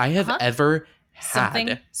hangover I have ever had.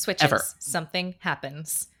 Something switches. Ever. Something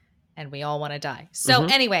happens. And we all want to die. So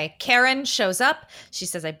anyway, Karen shows up. She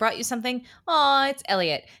says, "I brought you something." "Aw, it's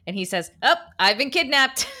Elliot." And he says, "Oh, I've been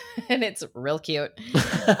kidnapped." And it's real cute.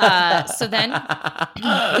 So then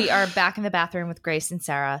we are back in the bathroom with Grace and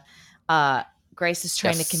Sarah. Grace is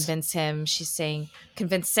trying to convince him. She's saying,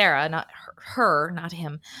 convince Sarah, not her, not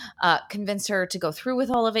him. Convince her to go through with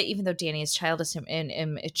all of it, even though Danny is childish and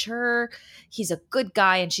immature. He's a good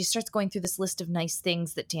guy. And she starts going through this list of nice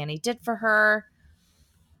things that Danny did for her.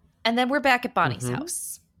 And then we're back at Bonnie's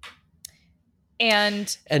house.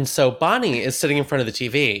 And so Bonnie is sitting in front of the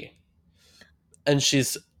TV. And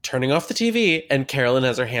she's turning off the TV. And Carolyn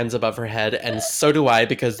has her hands above her head. And so do I,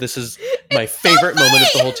 because this is my favorite moment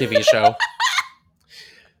of the whole TV show.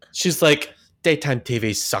 She's like, "Daytime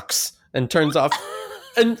TV sucks." And turns off.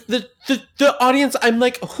 And the audience, I'm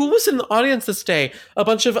like, who was in the audience this day? A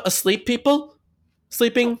bunch of asleep people?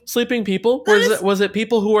 Sleeping people? Was it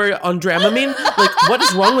people who are on Dramamine? Like, what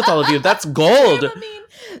is wrong with all of you? That's gold.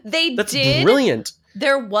 That's brilliant.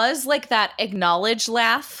 There was like that acknowledge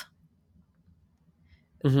laugh.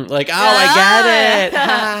 Mm-hmm. Like, oh, I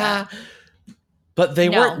get it. But they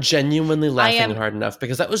No. weren't genuinely laughing am- hard enough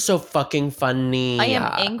because that was so fucking funny. I am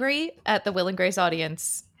angry at the Will and Grace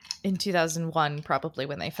audience in 2001, probably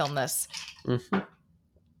when they filmed this. Mm-hmm.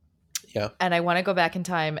 Yeah. And I want to go back in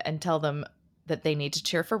time and tell them that they need to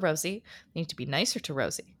cheer for Rosie. They need to be nicer to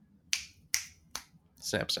Rosie.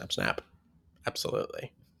 Snap, snap, snap.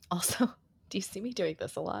 Absolutely. Also, do you see me doing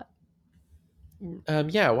this a lot?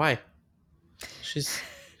 Yeah, why? She's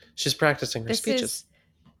practicing her speeches.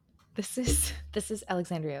 This is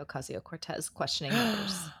Alexandria Ocasio-Cortez questioning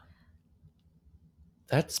others.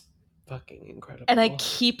 That's fucking incredible. And I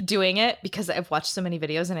keep doing it because I've watched so many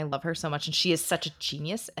videos and I love her so much, and she is such a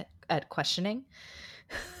genius at questioning.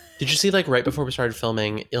 Did you see, like, right before we started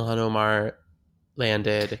filming, Ilhan Omar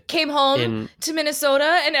landed, came home to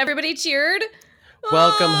Minnesota and everybody cheered?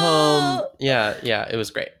 Welcome home. Yeah, it was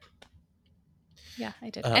great. Yeah,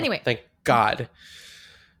 I did. Anyway. Thank God.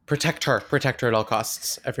 Protect her at all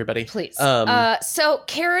costs, everybody. Please. So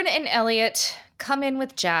Karen and Elliot come in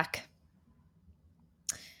with Jack.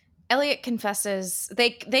 Elliot confesses, they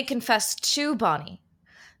confess to Bonnie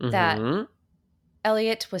that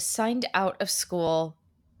Elliot was signed out of school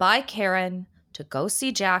by Karen to go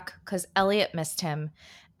see Jack because Elliot missed him.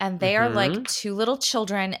 And they are like two little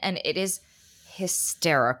children, and it is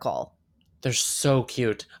hysterical. They're so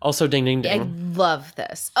cute. Also, ding, ding, ding. I love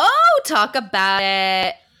this. Oh, talk about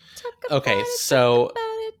it.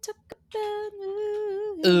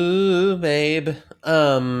 Ooh, babe.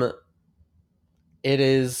 It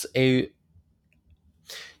is you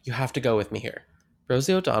have to go with me here.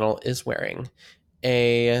 Rosie O'Donnell is wearing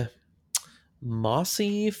a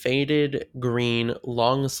mossy, faded green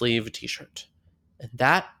long sleeve t-shirt. And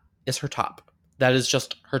that is her top. That is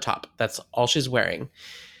just her top. That's all she's wearing.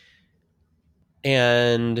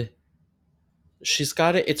 And she's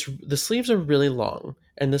got it. The sleeves are really long.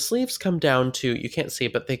 And the sleeves come down to, you can't see,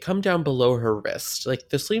 but they come down below her wrist. Like,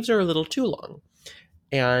 the sleeves are a little too long.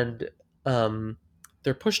 And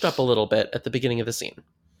they're pushed up a little bit at the beginning of the scene.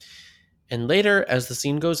 And later, as the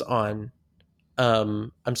scene goes on,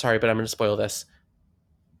 I'm sorry, but I'm going to spoil this.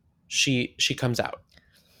 She comes out.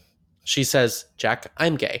 She says, "Jack,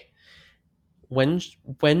 I'm gay." When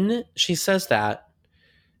she says that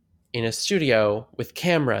in a studio with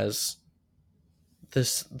cameras, the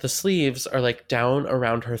sleeves are like down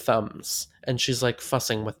around her thumbs, and she's like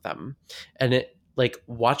fussing with them. And it, like,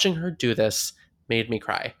 watching her do this made me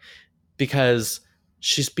cry because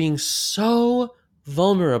she's being so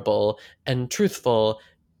vulnerable and truthful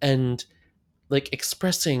and like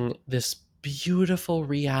expressing this beautiful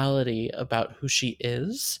reality about who she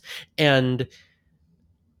is. And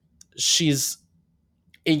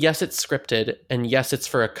yes, it's scripted, and yes, it's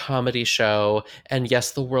for a comedy show, and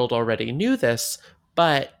yes, the world already knew this,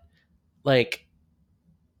 but like,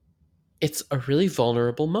 it's a really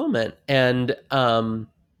vulnerable moment. And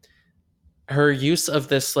her use of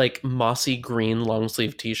this like mossy green long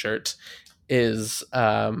sleeve t-shirt is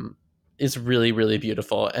really, really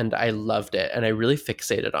beautiful, and I loved it, and I really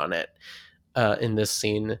fixated on it in this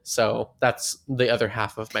scene. So that's the other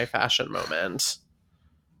half of my fashion moment.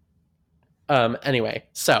 Anyway,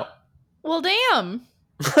 so. Well, damn.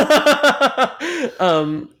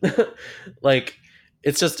 Like,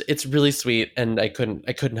 it's really sweet, and I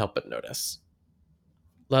couldn't help but notice.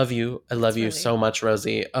 Love you. I love you so much,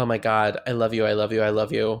 Rosie. Oh my God. I love you. I love you. I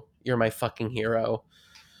love you. You're my fucking hero.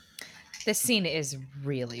 This scene is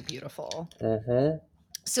really beautiful. Mm-hmm.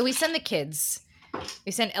 So we send the kids.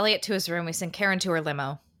 We send Elliot to his room. We send Karen to her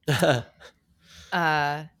limo.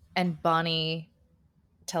 And Bonnie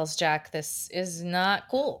tells Jack this is not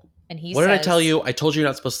cool. And he says, "What did I tell you? I told you you're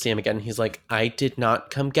not supposed to see him again." He's like, "I did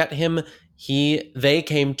not come get him. They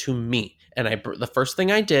came to me. And the first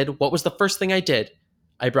thing I did, what was the first thing I did?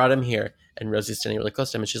 I brought him here." And Rosie's standing really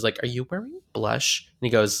close to him, and she's like, "Are you wearing blush?" And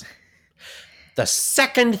he goes, "The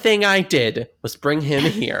second thing I did was bring him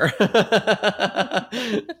here."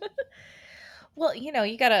 Well, you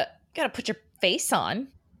gotta put your face on.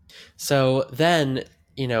 So then,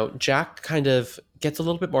 Jack kind of gets a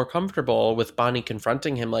little bit more comfortable with Bonnie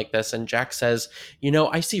confronting him like this. And Jack says,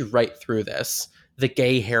 "I see right through this. The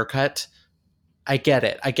gay haircut. I get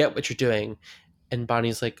it. I get what you're doing." And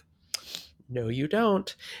Bonnie's like, "No, you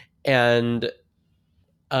don't." And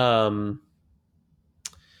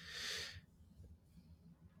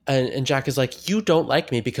and Jack is like, "You don't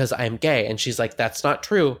like me because I'm gay." And she's like, "That's not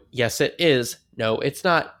true." "Yes, it is." "No, it's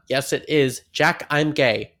not." "Yes, it is." "Jack, I'm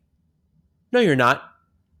gay." "No, you're not."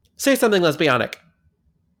 "Say something lesbianic."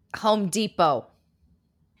 Home Depot.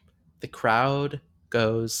 The crowd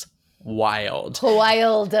goes wild.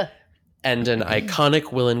 Wild. And an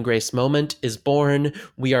iconic Will and Grace moment is born.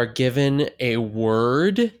 We are given a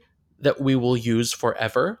word that we will use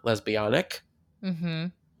forever, lesbianic. Mm-hmm.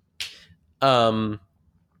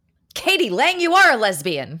 Katie Lang, you are a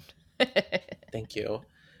lesbian. Thank you.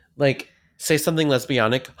 Like, say something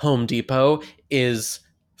lesbianic, Home Depot is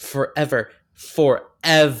forever.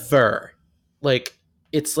 Like,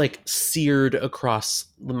 it's like seared across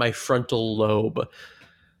my frontal lobe.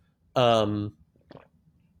 I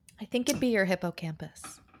think it'd be your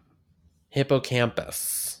hippocampus.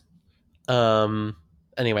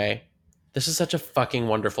 Anyway, this is such a fucking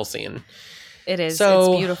wonderful scene. It is.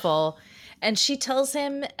 So, it's beautiful. And she tells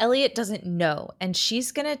him Elliot doesn't know, and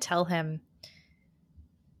she's gonna tell him.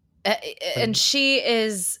 And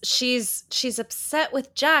she's upset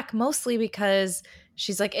with Jack mostly because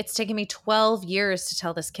she's like, it's taken me 12 years to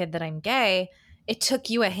tell this kid that I'm gay. It took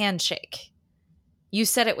you a handshake. You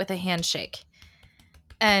said it with a handshake.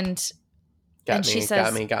 And she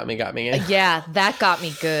says, got me. Yeah, that got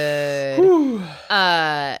me good.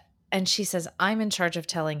 And she says, I'm in charge of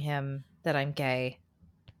telling him that I'm gay.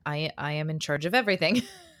 I am in charge of everything.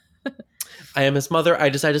 I am his mother. I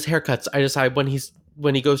decide his haircuts. I decide when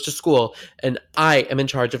he goes to school, and I am in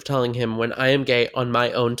charge of telling him when I am gay on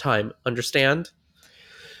my own time. Understand?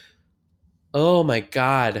 Oh my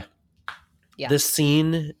God. Yeah. This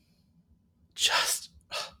scene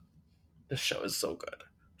this show is so good.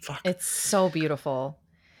 Fuck. It's so beautiful.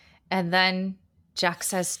 And then Jack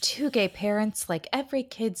says, 2 gay parents, like every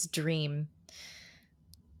kid's dream.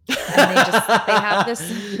 And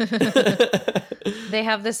they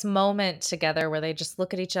have this moment together where they just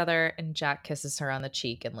look at each other, and Jack kisses her on the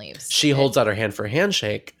cheek and leaves. She holds out her hand for a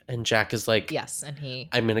handshake, and Jack is like, yes, and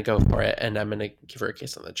I'm gonna go for it, and I'm gonna give her a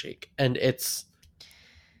kiss on the cheek. And it's,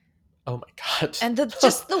 oh my God. And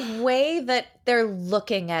just the way that they're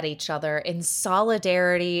looking at each other in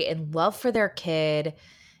solidarity, in love for their kid,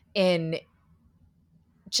 in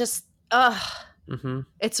just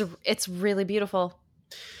it's really beautiful.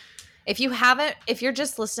 If you're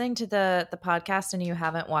just listening to the podcast and you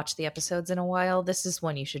haven't watched the episodes in a while, this is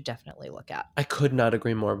one you should definitely look at. I could not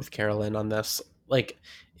agree more with Carolyn on this. Like,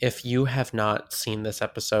 if you have not seen this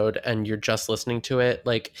episode and you're just listening to it,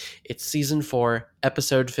 like, it's season 4,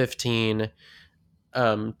 episode 15.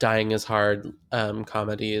 Dying is hard.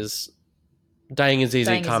 Comedy is dying is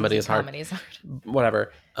easy. Comedy is hard.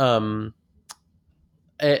 Whatever.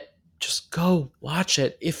 Just go watch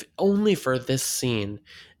it, if only for this scene.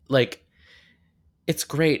 Like, it's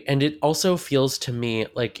great. And it also feels to me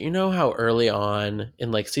like, you know how early on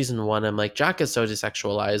in like season 1, I'm like, Jack is so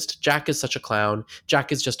desexualized. Jack is such a clown.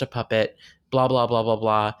 Jack is just a puppet. Blah, blah, blah, blah,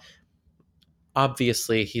 blah.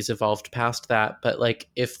 Obviously, he's evolved past that. But like,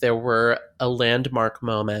 if there were a landmark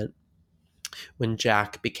moment when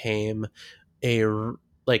Jack became a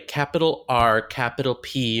like capital R, capital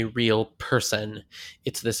P, real person,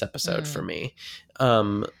 it's this episode for me.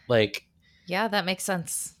 Like, yeah, that makes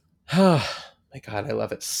sense. Oh my God, I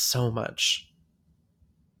love it so much.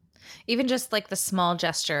 Even just like the small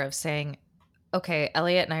gesture of saying, okay,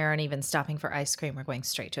 Elliot and I aren't even stopping for ice cream. We're going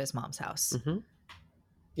straight to his mom's house. Mm-hmm.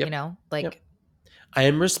 Yep. You know, like. Yep. I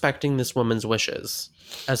am respecting this woman's wishes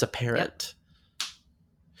as a parent. Yep.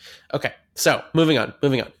 Okay, so moving on.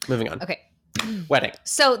 Okay. Wedding.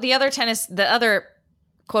 So the other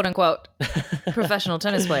quote unquote professional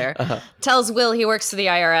tennis player tells Will he works for the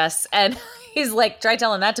IRS, and he's like, try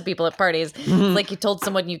telling that to people at parties. Like you told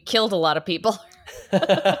someone you killed a lot of people.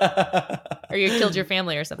 Or you killed your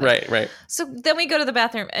family or something. Right. So then we go to the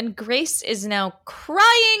bathroom, and Grace is now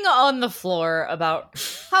crying on the floor about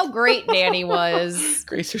how great Nanny was.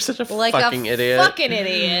 Grace, you're such a fucking idiot. Fucking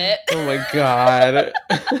idiot. Oh my God.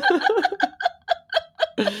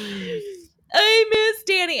 I miss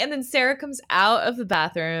Danny. And then Sarah comes out of the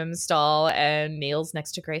bathroom stall and kneels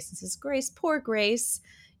next to Grace and says, Grace, poor Grace,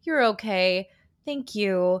 you're okay. Thank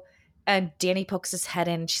you. And Danny pokes his head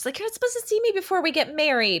in. She's like, you're not supposed to see me before we get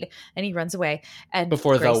married. And he runs away. And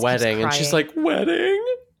before Grace the wedding. And she's like, wedding?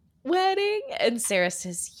 And Sarah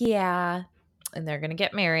says, yeah. And they're going to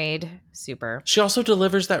get married. Super. She also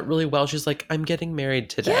delivers that really well. She's like, I'm getting married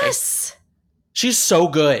today. Yes. She's so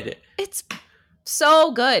good. It's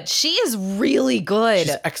so good. She is really good.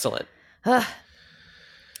 She's excellent.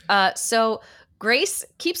 So Grace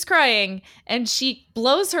keeps crying, and she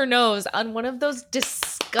blows her nose on one of those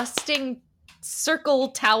disgusting circle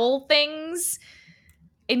towel things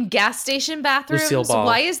in gas station bathrooms. Lucille Ball.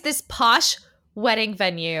 Why is this posh wedding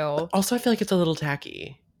venue? Also, I feel like it's a little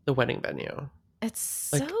tacky, the wedding venue.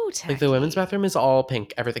 It's like, so tacky. Like the women's bathroom is all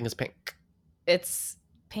pink. Everything is pink. It's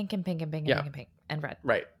pink and pink and pink and pink and pink and red.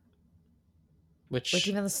 Right. Which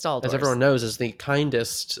even the stall doors, as everyone knows, is the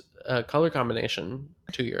kindest color combination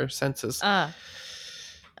to your senses.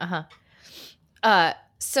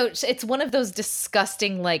 So it's one of those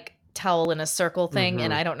disgusting, like, towel in a circle thing,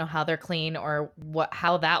 and I don't know how they're clean or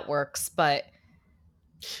how that works, but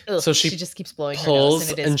so she just keeps blowing pulls,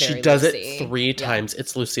 her nose, and it is and she very does Lucy. it 3 times.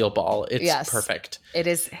 It's Lucille Ball. It's perfect. It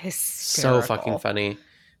is hysterical. So fucking funny.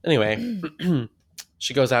 Anyway,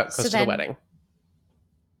 she goes out, goes to the wedding.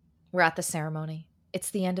 We're at the ceremony. It's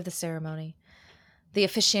the end of the ceremony. The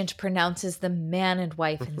officiant pronounces them man and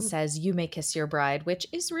wife and says, "You may kiss your bride," which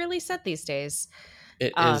is really said these days.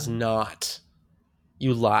 It is not.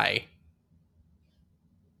 You lie.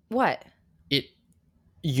 What?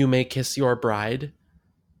 You may kiss your bride?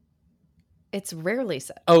 It's rarely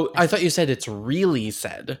said. Oh, I thought you said it's really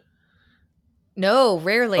said. No,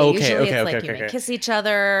 rarely. Usually it's like you may okay. kiss each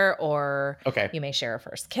other, or you may share a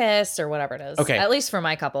first kiss, or whatever it is. Okay. At least for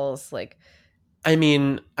my couples, like. I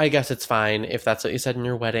mean, I guess it's fine if that's what you said in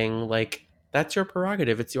your wedding. Like, that's your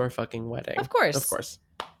prerogative. It's your fucking wedding. Of course. Of course.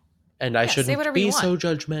 And I shouldn't be so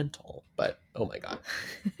judgmental, but oh my God.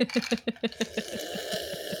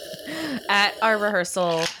 At our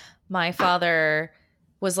rehearsal, my father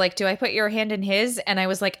was like, "Do I put your hand in his?" And I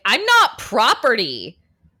was like, "I'm not property."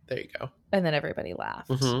 There you go. And then everybody laughed.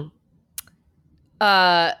 Mm-hmm.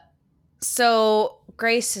 So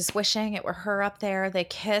Grace is wishing it were her up there. They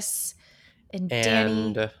kiss, and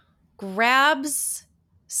Danny grabs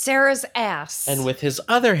Sarah's ass. And with his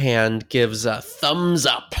other hand gives a thumbs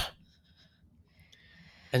up.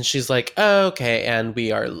 And she's like, "Okay, and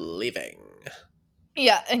we are leaving."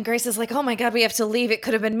 Yeah, and Grace is like, "Oh my God, we have to leave. It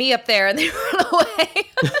could have been me up there." And they run away.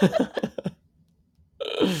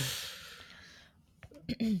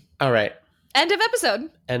 All right. End of episode.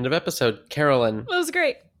 End of episode. Carolyn. That was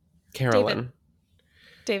great. Carolyn.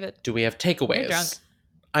 David. Do we have takeaways? You're drunk.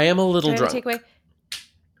 I am a little drunk. Takeaway?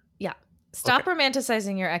 Yeah. Stop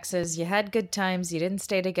romanticizing your exes. You had good times. You didn't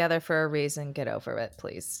stay together for a reason. Get over it,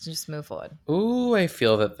 please. Just move forward. Ooh, I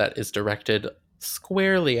feel that is directed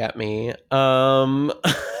squarely at me.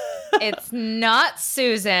 It's not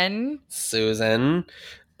Susan. Susan.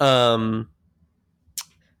 Okay.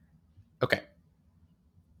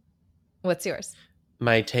 What's yours?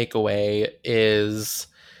 My takeaway is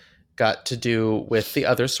got to do with the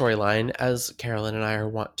other storyline, as Carolyn and I are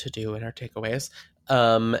wont to do in our takeaways.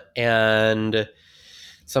 And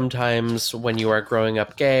sometimes when you are growing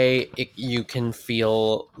up gay, you can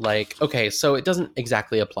feel like, okay, so it doesn't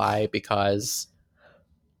exactly apply because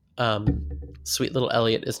sweet little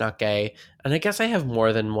Elliot is not gay. And I guess I have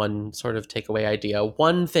more than one sort of takeaway idea.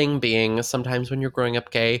 One thing being, sometimes when you're growing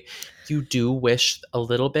up gay, you do wish a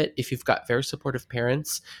little bit, if you've got very supportive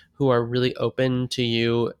parents who are really open to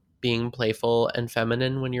you being playful and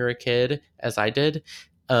feminine when you're a kid, as I did,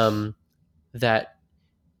 that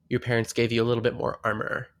your parents gave you a little bit more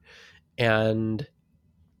armor. And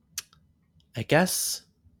I guess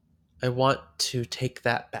I want to take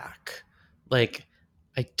that back. Like,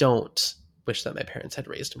 I don't wish that my parents had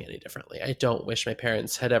raised me any differently. I don't wish my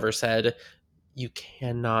parents had ever said, "You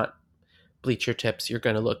cannot bleach your tips. You're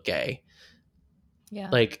going to look gay." Yeah.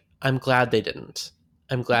 Like, I'm glad they didn't.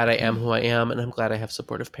 I'm glad I am who I am, and I'm glad I have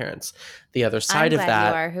supportive parents. The other side of that... I'm glad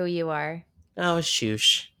you are who you are. Oh,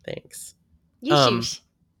 shoosh. Thanks. You shoosh.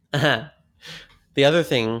 The other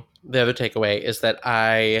takeaway is that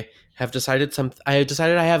I have decided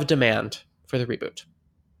I have a demand for the reboot.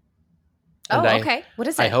 And okay. What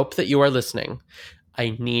is it? I hope that you are listening.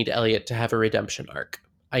 I need Elliot to have a redemption arc.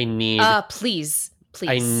 I need... please.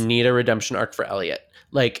 I need a redemption arc for Elliot.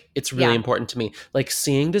 Like, it's really important to me. Like,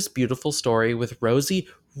 seeing this beautiful story with Rosie,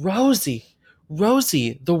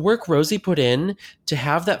 the work Rosie put in to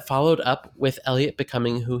have that followed up with Elliot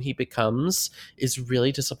becoming who he becomes is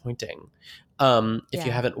really disappointing. If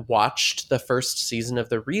you haven't watched the first season of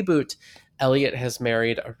the reboot, Elliot has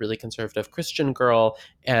married a really conservative Christian girl,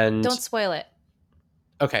 and... Don't spoil it.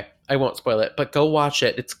 Okay, I won't spoil it, but go watch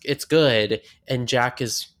it. It's good, and Jack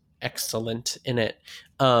is excellent in it.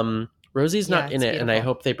 Rosie's not in it, beautiful. And I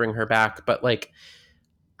hope they bring her back, but like,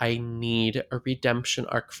 I need a redemption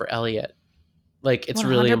arc for Elliot. Like, it's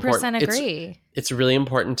really important. 100% agree. It's really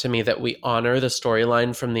important to me that we honor the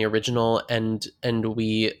storyline from the original, and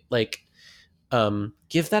we like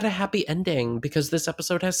give that a happy ending, because this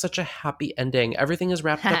episode has such a happy ending. Everything is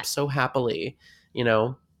wrapped up so happily, you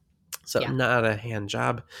know? So not a hand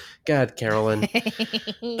job. God, Carolyn.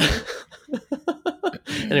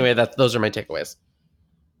 Anyway, those are my takeaways.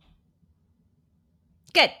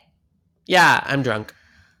 Good. Yeah, I'm drunk.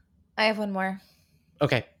 I have one more.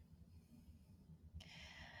 Okay.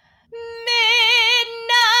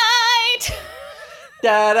 Midnight.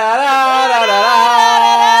 Da da da da da da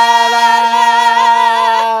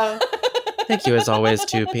da. Thank you, as always,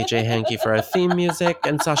 to PJ Hankey for our theme music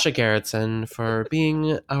and Sasha Gerritsen for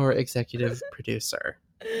being our executive producer.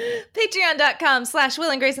 Patreon.com/Will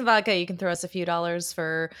and Grace and Vodka. You can throw us a few dollars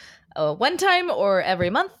for one time or every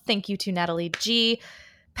month. Thank you to Natalie G,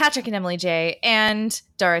 Patrick and Emily J, and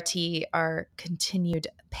Dara T, our continued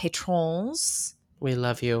patrons. We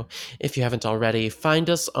love you. If you haven't already, find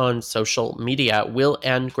us on social media, Will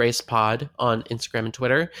and Grace Pod on Instagram and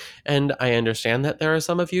Twitter. And I understand that there are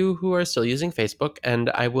some of you who are still using Facebook,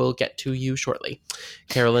 and I will get to you shortly.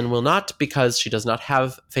 Carolyn will not, because she does not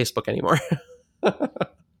have Facebook anymore.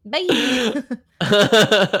 Bye.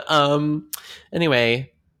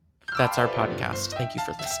 Anyway, that's our podcast. Thank you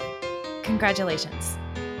for listening. Congratulations.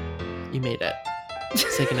 You made it.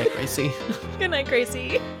 Say goodnight, Gracie. Good night,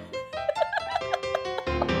 Gracie.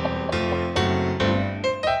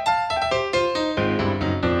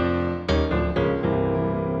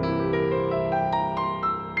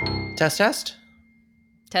 Test, test?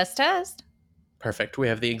 Test, test. Perfect. We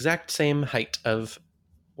have the exact same height of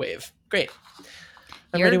wave. Great.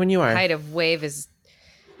 I'm Your ready when you are. height of wave is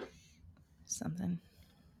something.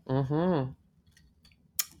 Mm-hmm.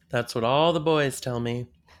 That's what all the boys tell me.